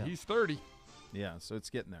 He's 30. Yeah, so it's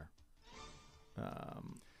getting there.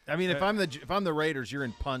 I mean, if I'm the Raiders, you're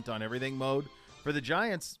in punt on everything mode. For the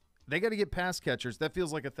Giants, they got to get pass catchers. That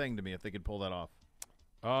feels like a thing to me if they could pull that off.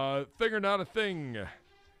 Thing or not a thing.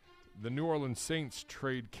 The New Orleans Saints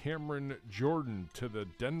trade Cameron Jordan to the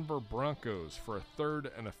Denver Broncos for a 3rd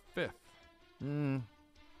and a 5th.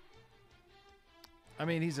 I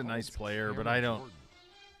mean, he's a nice player, but I don't. Jordan.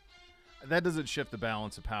 That doesn't shift the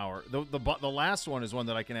balance of power. The last one is one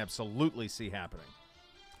that I can absolutely see happening.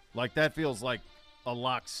 Like that feels like a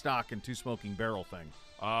lock, stock, and 2 smoking barrel thing.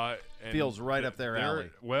 Feels right up their alley.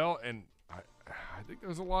 Well, and I think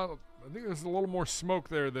there's a little more smoke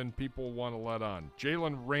there than people want to let on.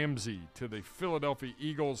 Jalen Ramsey to the Philadelphia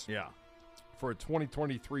Eagles. Yeah. For a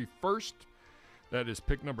 2023 first. That is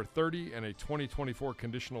pick number 30 and a 2024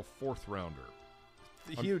 conditional 4th rounder.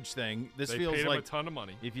 Huge thing. This they feels paid like him a ton of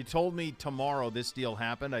money. If you told me tomorrow this deal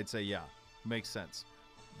happened, I'd say, yeah, makes sense.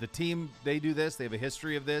 The team, they do this. They have a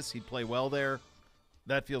history of this. He'd play well there.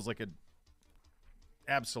 That feels like a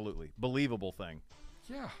absolutely believable thing.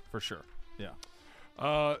 Yeah. For sure. Yeah.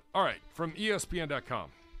 All right. From ESPN.com.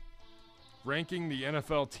 Ranking the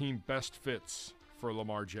NFL team best fits for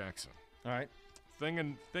Lamar Jackson. All right.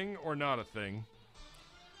 Thing or not a thing.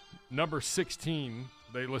 Number 16,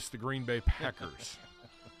 they list the Green Bay Packers.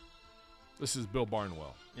 This is Bill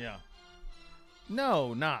Barnwell. Yeah.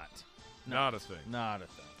 No, not. Not a thing. Not a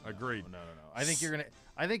thing. Agreed. No. I think you're gonna.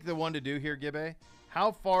 I think the one to do here, Gibbe.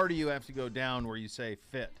 How far do you have to go down where you say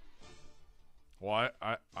fit? Well,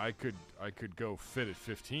 I could go fit at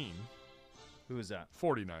 15. Who is that?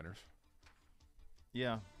 49ers.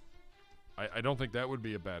 Yeah. I don't think that would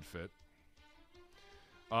be a bad fit.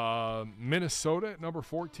 Minnesota at number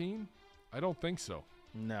 14? I don't think so.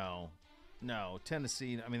 No.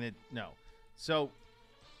 Tennessee. I mean, no. So,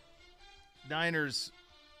 Niners.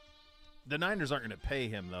 The Niners aren't going to pay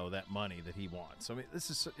him though that money that he wants. I mean,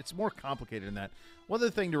 it's more complicated than that. One other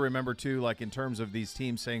thing to remember too, like in terms of these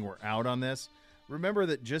teams saying we're out on this. Remember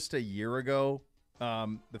that just a year ago,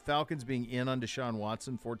 the Falcons being in on Deshaun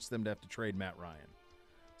Watson forced them to have to trade Matt Ryan.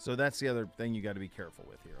 So that's the other thing you got to be careful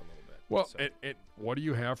with here a little bit. Well, so. What do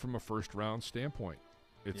you have from a first-round standpoint?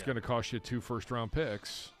 It's going to cost you 2 first-round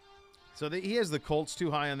picks. So he has the Colts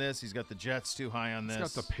too high on this. He's got the Jets too high on this.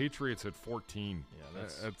 He's got the Patriots at 14. Yeah,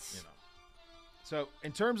 that's. So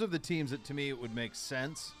in terms of the teams that to me it would make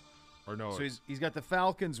sense. Or no. So he's got the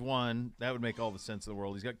Falcons 1. That would make all the sense in the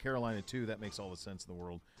world. He's got Carolina 2. That makes all the sense in the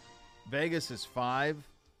world. Vegas is 5.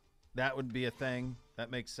 That would be a thing. That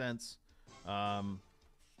makes sense.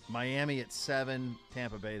 Miami at 7.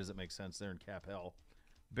 Tampa Bay doesn't make sense. They're in cap hell.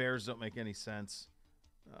 Bears don't make any sense.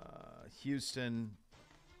 Houston.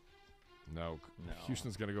 No.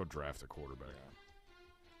 Houston's going to go draft a quarterback.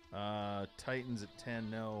 Yeah. Titans at 10.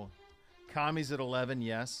 No. Commies at 11.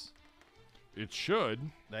 Yes. It should,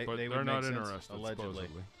 but they're not sense, interested,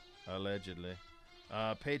 Allegedly.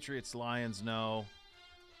 Patriots, Lions, no.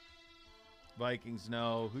 Vikings,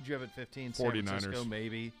 no. Who'd you have at 15? 49ers. San Francisco,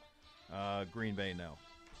 maybe. Green Bay, no.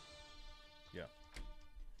 Yeah.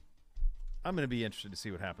 I'm going to be interested to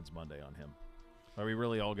see what happens Monday on him. Are we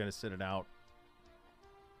really all going to sit it out?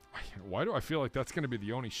 Why do I feel like that's going to be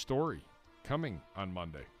the only story coming on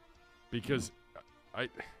Monday? Because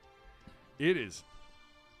it is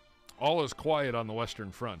all is quiet on the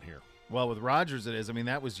Western Front here. Well, with Rodgers it is. I mean,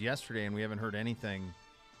 that was yesterday, and we haven't heard anything,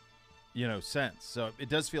 since. So it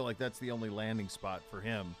does feel like that's the only landing spot for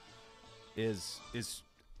him is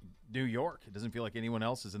New York. It doesn't feel like anyone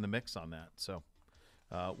else is in the mix on that. So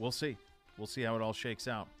we'll see. We'll see how it all shakes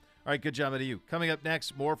out. All right, good job out of you. Coming up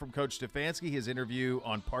next, more from Coach Stefanski, his interview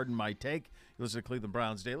on Pardon My Take. You listen to Cleveland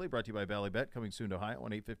Browns Daily, brought to you by Bally Bet, coming soon to Ohio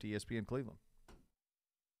on 850 ESPN Cleveland.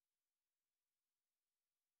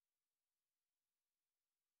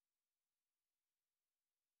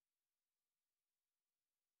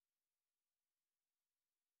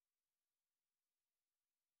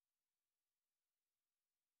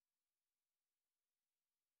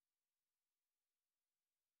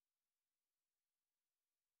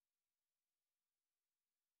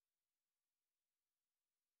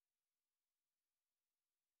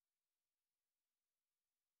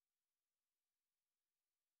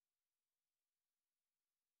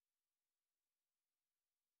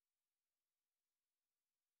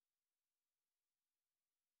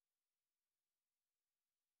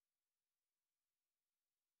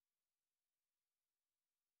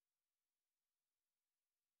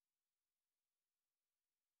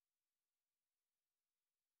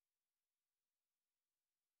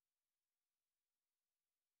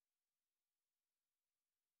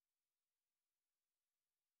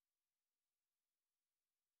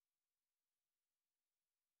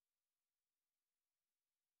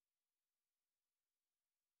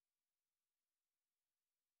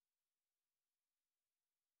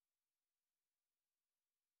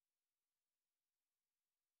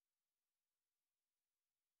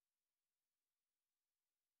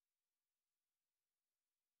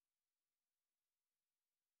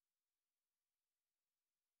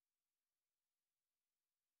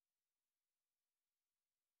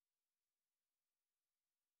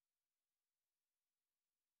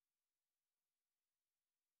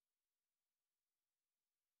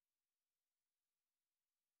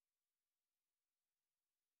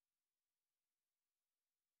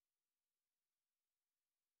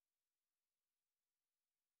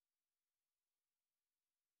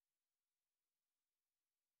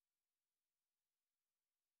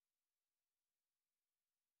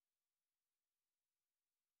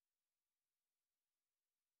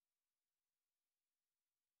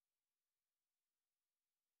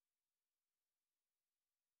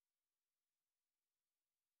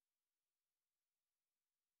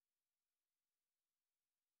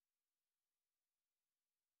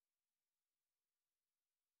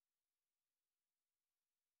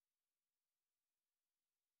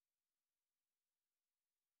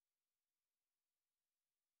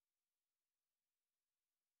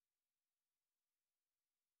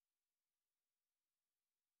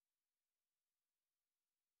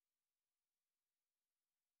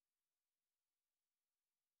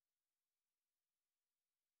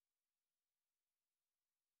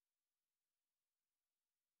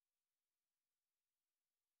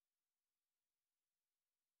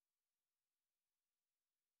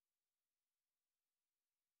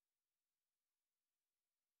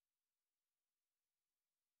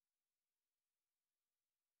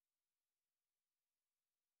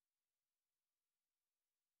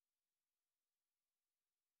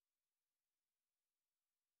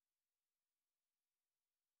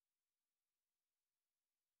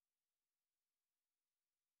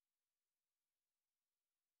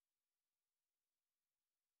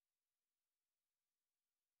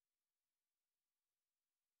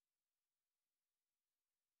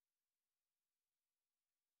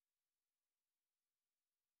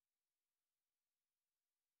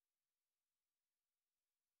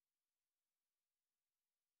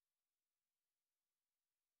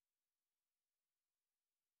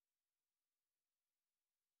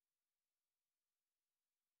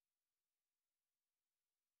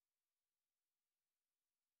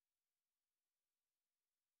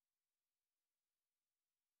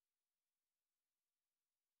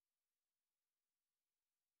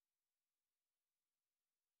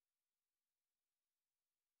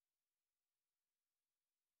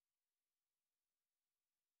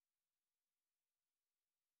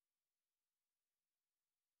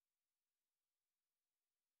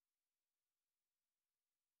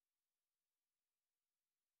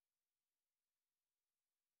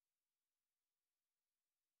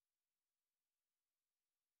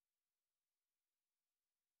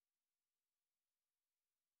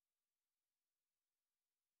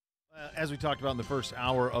 As we talked about in the first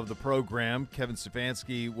hour of the program, Kevin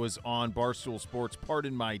Stefanski was on Barstool Sports'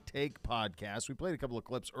 Pardon My Take podcast. We played a couple of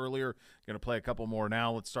clips earlier. Going to play a couple more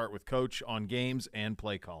now. Let's start with Coach on games and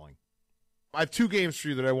play calling. I have 2 games for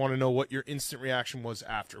you that I want to know what your instant reaction was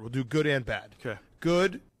after. We'll do good and bad. Okay.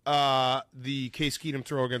 Good, the Case Keenum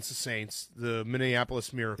throw against the Saints, the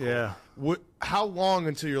Minneapolis Miracle. Yeah. How long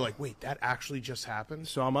until you're like, wait, that actually just happened?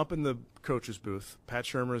 So I'm up in the coach's booth. Pat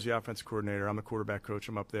Shurmur is the offensive coordinator. I'm the quarterback coach.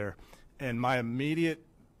 I'm up there. And my immediate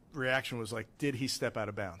reaction was like, did he step out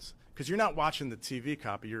of bounds? Because you're not watching the TV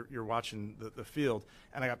copy. You're watching the field.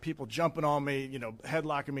 And I got people jumping on me,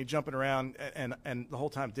 headlocking me, jumping around. And the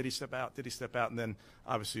whole time, did he step out? Did he step out? And then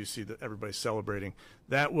obviously you see that everybody's celebrating.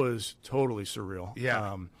 That was totally surreal.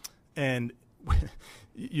 Yeah. And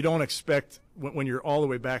you don't expect when you're all the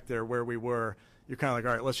way back there where we were, you're kind of like,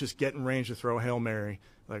 all right, let's just get in range to throw a Hail Mary.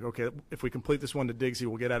 Like, okay, if we complete this one to Diggsy,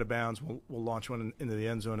 we'll get out of bounds. We'll launch one into the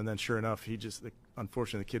end zone. And then sure enough,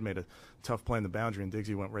 unfortunately, the kid made a tough play in the boundary, and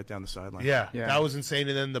Diggsy went right down the sideline. Yeah, that was insane.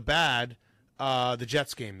 And then the bad, the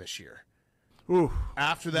Jets game this year. Ooh.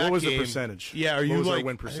 After that what was game, the percentage? Yeah, what was like, our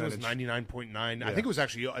win percentage? I think it was 99.9. Yeah. I think it was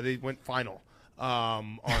actually, they went final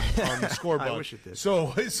on the scoreboard. I wish it did.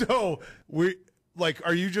 So we like,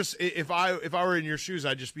 are you just, if I were in your shoes,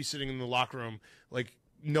 I'd just be sitting in the locker room, like,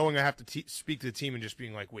 knowing I have to speak to the team and just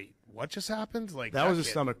being like, wait, what just happened? Like that was a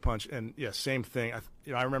stomach punch. And yeah, same thing.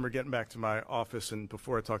 I remember getting back to my office, and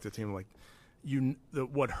before I talked to the team, like,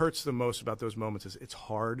 what hurts the most about those moments is it's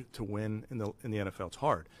hard to win in the NFL. It's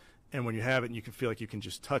hard, and when you have it, and you can feel like you can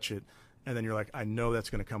just touch it, and then you're like, I know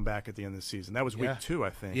that's going to come back at the end of the season. That was week 2,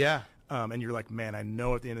 I think. Yeah. And you're like, man, I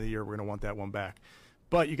know at the end of the year we're going to want that one back.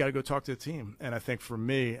 But you got to go talk to the team. And I think for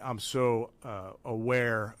me, I'm so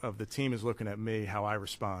aware of the team is looking at me, how I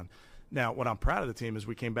respond. Now, what I'm proud of the team is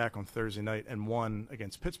we came back on Thursday night and won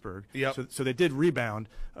against Pittsburgh. Yep. So they did rebound,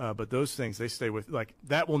 but those things, they stay with. Like,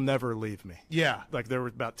 that will never leave me. Yeah. Like, there were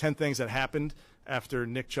about 10 things that happened after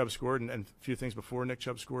Nick Chubb scored and a few things before Nick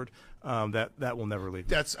Chubb scored that will never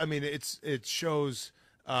leave me. It shows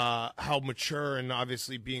how mature, and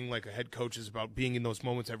obviously being like a head coach is about being in those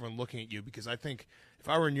moments, everyone looking at you, because I think if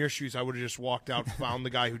I were in your shoes, I would have just walked out, found the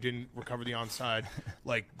guy who didn't recover the onside,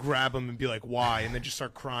 like grab him and be like, why? And then just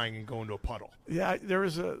start crying and go into a puddle. Yeah, there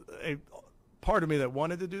was a part of me that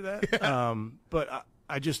wanted to do that. Yeah. But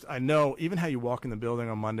I know even how you walk in the building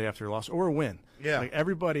on Monday after a loss or a win. Yeah. Like,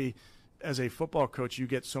 everybody, as a football coach, you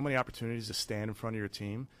get so many opportunities to stand in front of your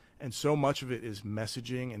team. And so much of it is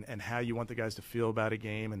messaging and how you want the guys to feel about a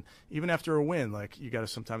game. And even after a win, like, you got to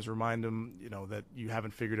sometimes remind them, that you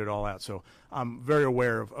haven't figured it all out. So I'm very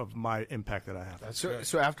aware of my impact that I have.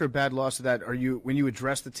 So after a bad loss of that, when you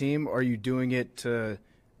address the team, are you doing it to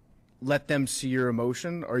let them see your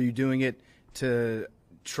emotion? Are you doing it to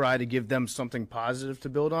try to give them something positive to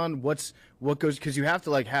build on? What goes, because you have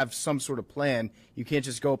to like have some sort of plan. You can't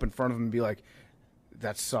just go up in front of them and be like,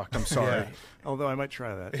 that sucked, I'm sorry. Yeah. Although I might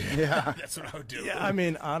try that. Yeah. That's what I would do. Yeah, I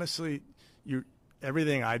mean, honestly,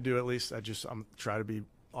 everything I do, at least, I'm try to be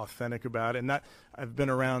authentic about it. And I've been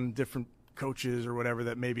around different coaches or whatever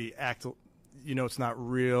that maybe act, it's not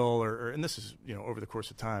real, and this is, over the course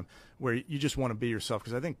of time, where you just want to be yourself,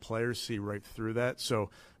 because I think players see right through that. So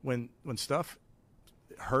when stuff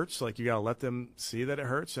hurts, like, you got to let them see that it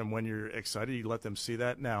hurts, and when you're excited, you let them see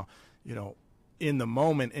that. Now, in the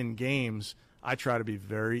moment in games, I try to be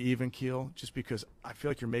very even keel, just because I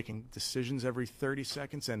feel like you're making decisions every 30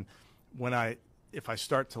 seconds. And if I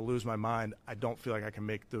start to lose my mind, I don't feel like I can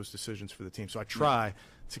make those decisions for the team. So I try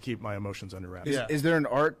to keep my emotions under wraps. Is there an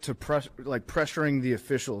art to pressuring the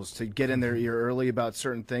officials to get in their ear early about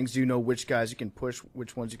certain things? Do you know which guys you can push,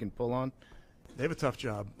 which ones you can pull on? They have a tough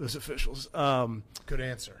job, those officials. Good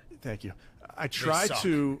answer. Thank you. I try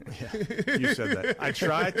to. Yeah, you said that. I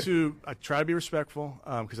try to be respectful,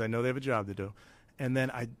 because I know they have a job to do, and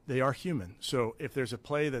then they are human. So if there's a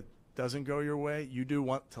play that doesn't go your way, you do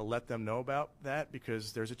want to let them know about that,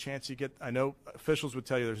 because there's a chance you get. I know officials would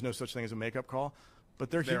tell you there's no such thing as a makeup call,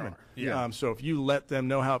 but they're human. Yeah. So if you let them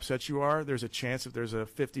know how upset you are, there's a chance if there's a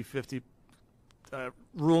 50-50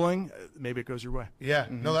 ruling, maybe it goes your way. Yeah.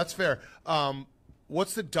 No, that's fair.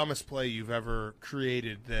 What's the dumbest play you've ever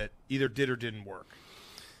created that either did or didn't work?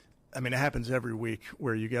 I mean, it happens every week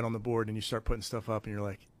where you get on the board and you start putting stuff up and you're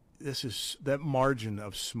like, that margin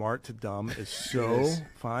of smart to dumb is so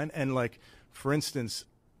fine. And, like, for instance,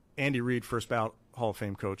 Andy Reid, first ballot Hall of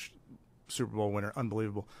Fame coach, Super Bowl winner,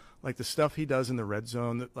 unbelievable. Like, the stuff he does in the red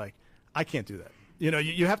zone, that, like, I can't do that.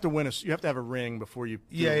 You have to win you have to have a ring before you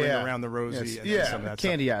do a ring around the rosy. Yes. And some of that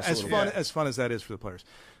Candy stuff. ass. As fun as that is for the players.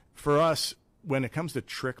 For us, when it comes to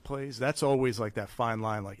trick plays, that's always like that fine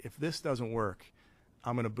line. Like, if this doesn't work,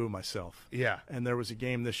 I'm going to boo myself. Yeah. And there was a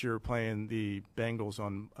game this year playing the Bengals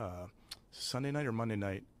on Sunday night or Monday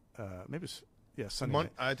night. Maybe it's Sunday night.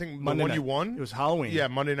 I think Monday the one night. you won. It was Halloween. Yeah,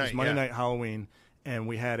 Monday night. It was Monday night Halloween, and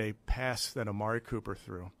we had a pass that Amari Cooper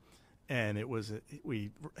threw. And it was we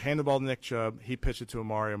handed the ball to Nick Chubb. He pitched it to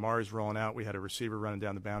Amari. Amari's rolling out. We had a receiver running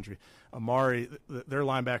down the boundary. Amari, their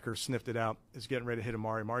linebacker sniffed it out, is getting ready to hit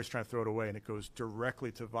Amari. Amari's trying to throw it away, and it goes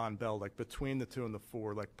directly to Von Bell, like between the 2 and the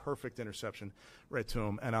 4, like perfect interception right to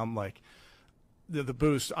him. And I'm like, the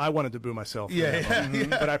boost, I wanted to boo myself. Yeah.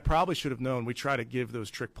 But I probably should have known. We try to give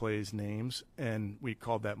those trick plays names, and we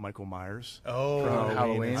called that Michael Myers. Oh,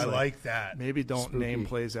 Halloween. I like that. Maybe don't Spooky. name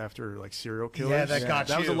plays after like serial killers. Yeah, that got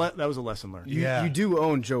you. That was a lesson learned. Yeah. You do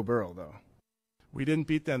own Joe Burrow, though. We didn't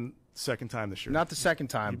beat them second time this year. Not the second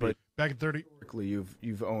time, but back at 30. historically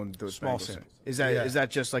you've owned those Small Bengals. sample. Is that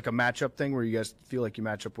just like a matchup thing where you guys feel like you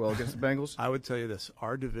match up well against the Bengals? I would tell you this: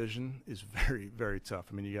 our division is very, very tough.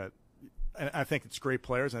 I mean, you got. And I think it's great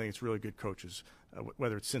players. I think it's really good coaches.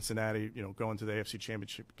 Whether it's Cincinnati, going to the AFC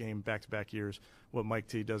Championship game back-to-back years, what Mike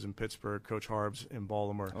T does in Pittsburgh, Coach Harbs in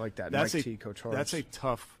Baltimore. I like that. That's Mike T, Coach Harbs. That's a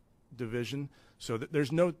tough division. So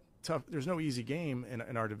there's no easy game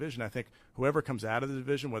in our division. I think whoever comes out of the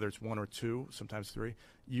division, whether it's 1 or 2, sometimes 3,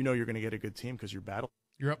 you're going to get a good team because you're battle.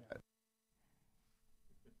 You're up.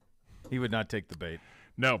 He would not take the bait.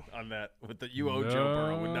 No. On that, with the Joe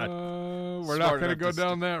Burrow would not. We're not going to go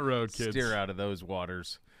down that road, kids. Steer out of those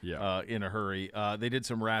waters. Yeah. In a hurry. They did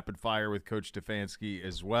some rapid fire with Coach Stefanski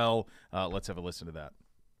as well. Let's have a listen to that.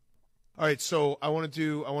 All right, so I want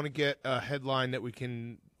to get a headline that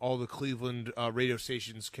all the Cleveland radio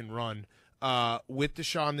stations can run. With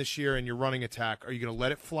Deshaun this year and your running attack, are you going to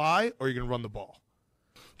let it fly or are you going to run the ball?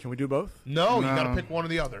 Can we do both? No, you got to pick one or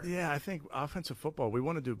the other. Yeah, I think offensive football, we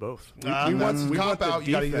want to do both. We want the You got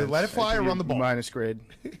to either let it fly or run the ball. Minus grade.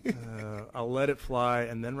 I'll let it fly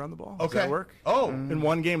and then run the ball. Okay. Does that work? Oh. In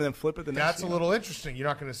one game and then flip it the next That's a game? little interesting. You're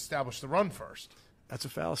not going to establish the run first. That's a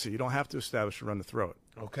fallacy. You don't have to establish a run to throw it.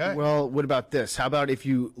 Okay. Well, what about this? How about if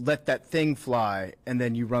you let that thing fly and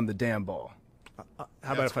then you run the damn ball?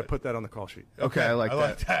 How about if I put that on the call sheet? Okay, I like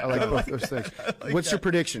that. I like both like those things. like What's your that.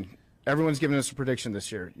 prediction? Everyone's giving us a prediction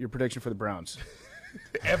this year. Your prediction for the Browns?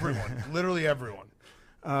 Everyone. Literally everyone.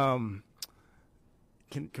 Can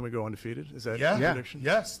we go undefeated? Is that Yeah. your prediction?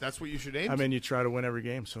 Yes, that's what you should aim I mean, you try to win every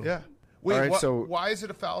game. So Yeah. Wait, All right, so- why is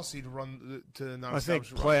it a fallacy to run to not I think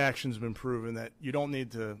establish a play run? action's been proven that you don't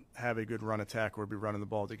need to have a good run attack or be running the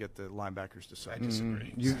ball to get the linebackers to sack. I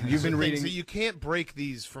disagree. You've These been are things reading. that you can't break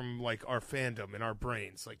these from like our fandom and our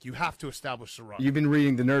brains. Like you have to establish the run. You've been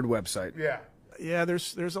reading the Nerd website. Yeah. Yeah,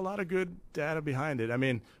 there's a lot of good data behind it. I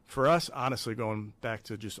mean, for us, honestly, going back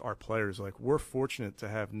to just our players, like we're fortunate to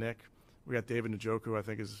have Nick. We got David Njoku, who I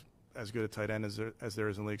think is as good a tight end as there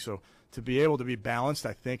is in the league. So to be able to be balanced,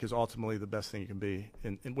 I think, is ultimately the best thing you can be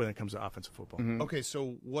when it comes to offensive football. Okay,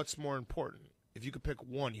 so what's more important? If you could pick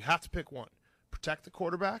one, you have to pick one. Protect the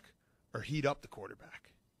quarterback or heat up the quarterback?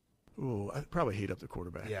 Ooh, I'd probably heat up the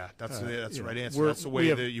quarterback. Yeah, that's the you right know, answer. That's the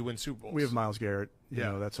way that you win Super Bowls. We have Myles Garrett. You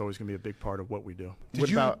Yeah. know, that's always going to be a big part of what we do.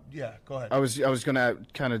 Yeah, go ahead. I was going to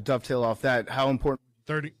kind of dovetail off that. How important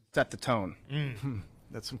 30. set the tone?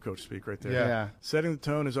 That's some coach speak right there. Yeah. Setting the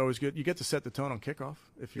tone is always good. You get to set the tone on kickoff.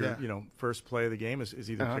 If you're, Yeah. First play of the game is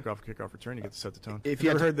either kickoff or kickoff return, you get to set the tone. If If you you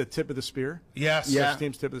had ever to- heard the tip of the spear? Yes. Yeah. Special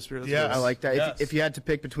team's tip of the spear? That's Yes. good. I like that. Yes. If you had to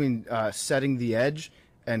pick between setting the edge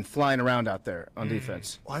and flying around out there on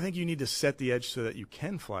defense. Well, I think you need to set the edge so that you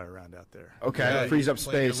can fly around out there. Okay, Yeah, frees you up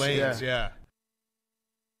play your space. lanes, yeah.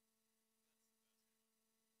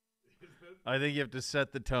 I think you have to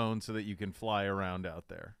set the tone so that you can fly around out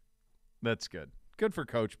there. That's good. Good for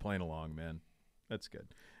Coach playing along, man. That's good.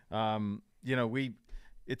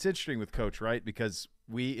 It's interesting with Coach, right? Because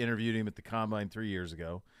we interviewed him at the Combine 3 years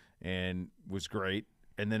ago and was great,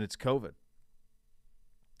 and then it's COVID.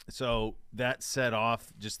 So that set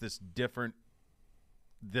off just this different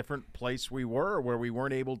place we were where we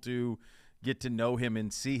weren't able to get to know him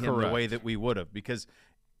and see him the way that we would have, because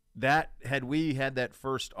had we had that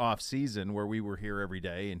first off season where we were here every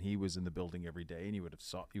day and he was in the building every day and you would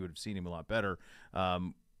have seen him a lot better.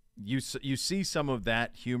 You see some of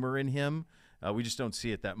that humor in him. We just don't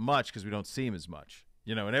see it that much because we don't see him as much,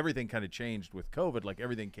 and everything kind of changed with COVID. Like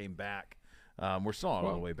everything came back. We're still not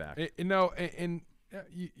all the way back.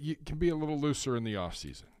 You can be a little looser in the off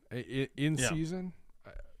season. In season,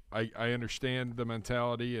 I understand the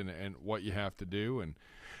mentality and what you have to do, and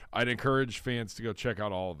I'd encourage fans to go check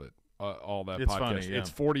out all of it, all that It's podcast. funny, yeah. It's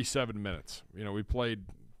 47 minutes. We played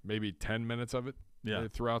maybe 10 minutes of it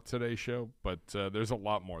throughout today's show, but there's a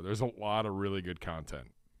lot more. There's a lot of really good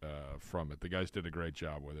content. from it. The guys did a great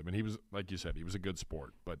job with him, and he was, like you said, he was a good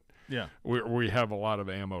sport. But Yeah. we have a lot of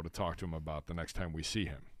ammo to talk to him about the next time we see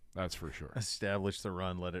him. That's for sure. Establish the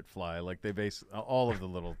run, let it fly. Like they base all of the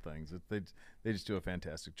little things. They just do a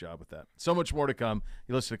fantastic job with that. So much more to come.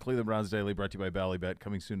 You listen to Cleveland Browns Daily, brought to you by Ballybet,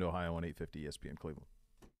 coming soon to Ohio on 850 ESPN Cleveland.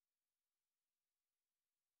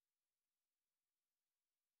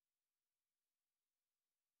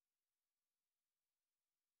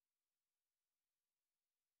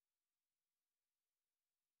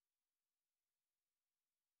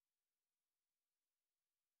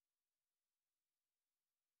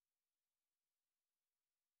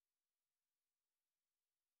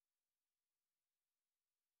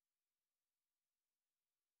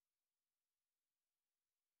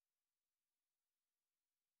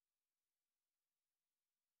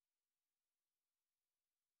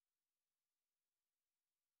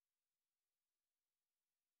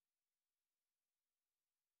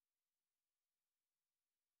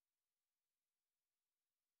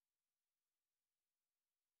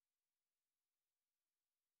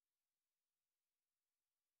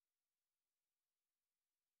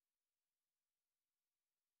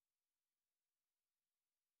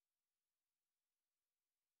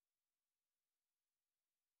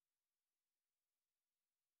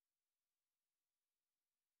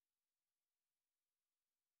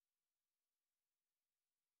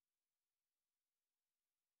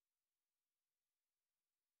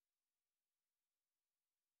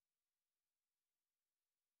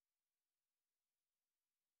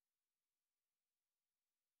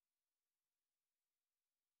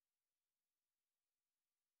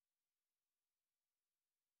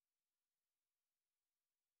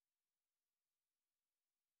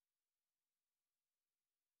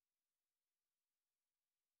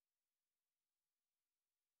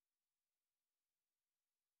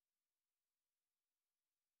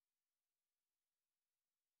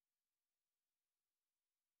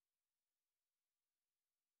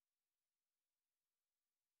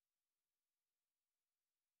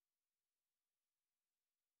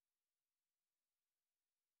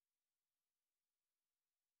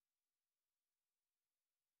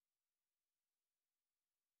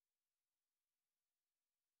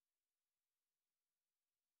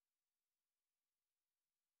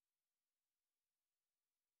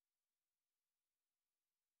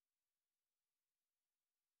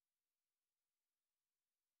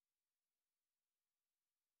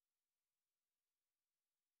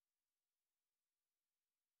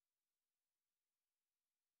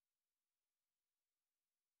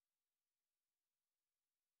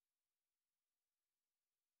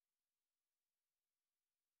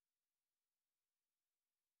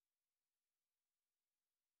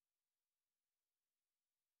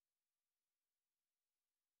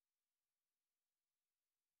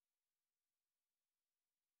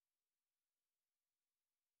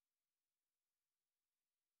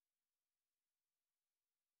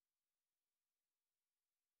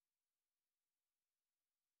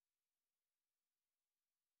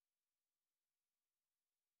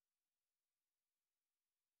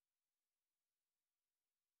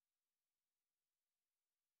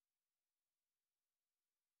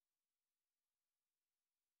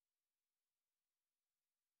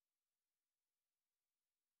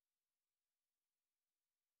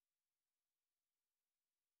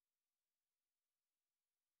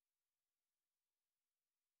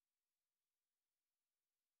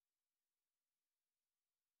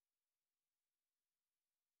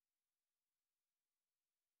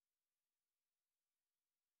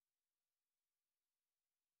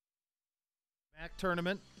 MAC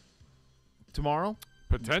tournament tomorrow?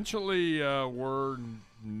 Potentially, we're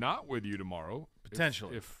not with you tomorrow.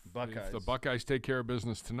 Potentially. If Buckeyes. the Buckeyes take care of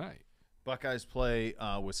business tonight. Buckeyes play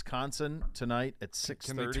Wisconsin tonight at 6:30.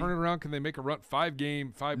 Can they turn it around? Can they make a run? 5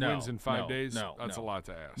 wins in 5 days? No, That's a lot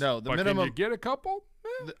to ask. No, the but minimum. Can you get a couple?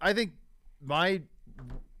 I think I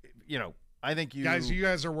think you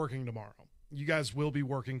guys are working tomorrow. You guys will be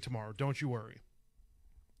working tomorrow. Don't you worry.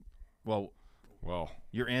 Well,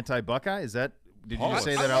 you're anti-Buckeye? Is that? Did you just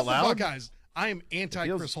say that out loud? Buckeyes. I am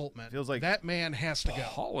anti-Chris Holtman. Feels like that man has to go.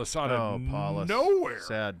 Paulus out of nowhere.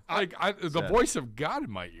 Sad. The voice of God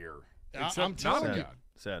in my ear. I'm telling you.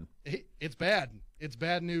 Sad. It's bad. It's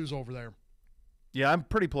bad news over there. Yeah, I'm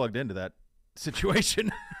pretty plugged into that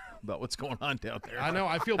situation about what's going on down there. I know.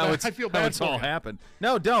 I feel bad. I feel bad. How it's all happened.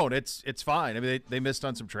 No, don't. It's fine. I mean, they missed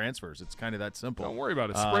on some transfers. It's kind of that simple. Don't worry about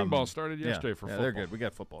it. Spring ball started yesterday for football. They're good. We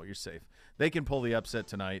got football. You're safe. They can pull the upset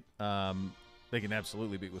tonight. They can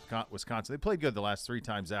absolutely beat Wisconsin. They played good the last 3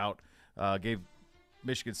 times out. Gave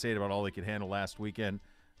Michigan State about all they could handle last weekend.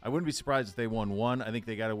 I wouldn't be surprised if they won one. I think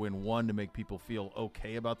they got to win one to make people feel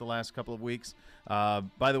okay about the last couple of weeks.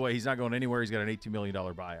 By the way, he's not going anywhere. He's got an $18 million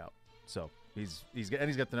buyout. So he's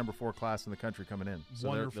got the number 4 class in the country coming in.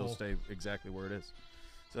 So they'll stay exactly where it is.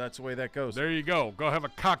 So that's the way that goes. There you go. Go have a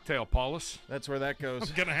cocktail, Paulus. That's where that goes.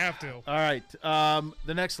 I'm going to have to. All right.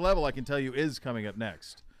 The next level, I can tell you, is coming up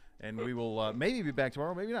next. And we will maybe be back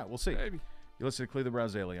tomorrow, maybe not. We'll see. Maybe. You listen to Cleveland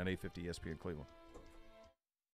Browns Daily on 850 ESPN Cleveland.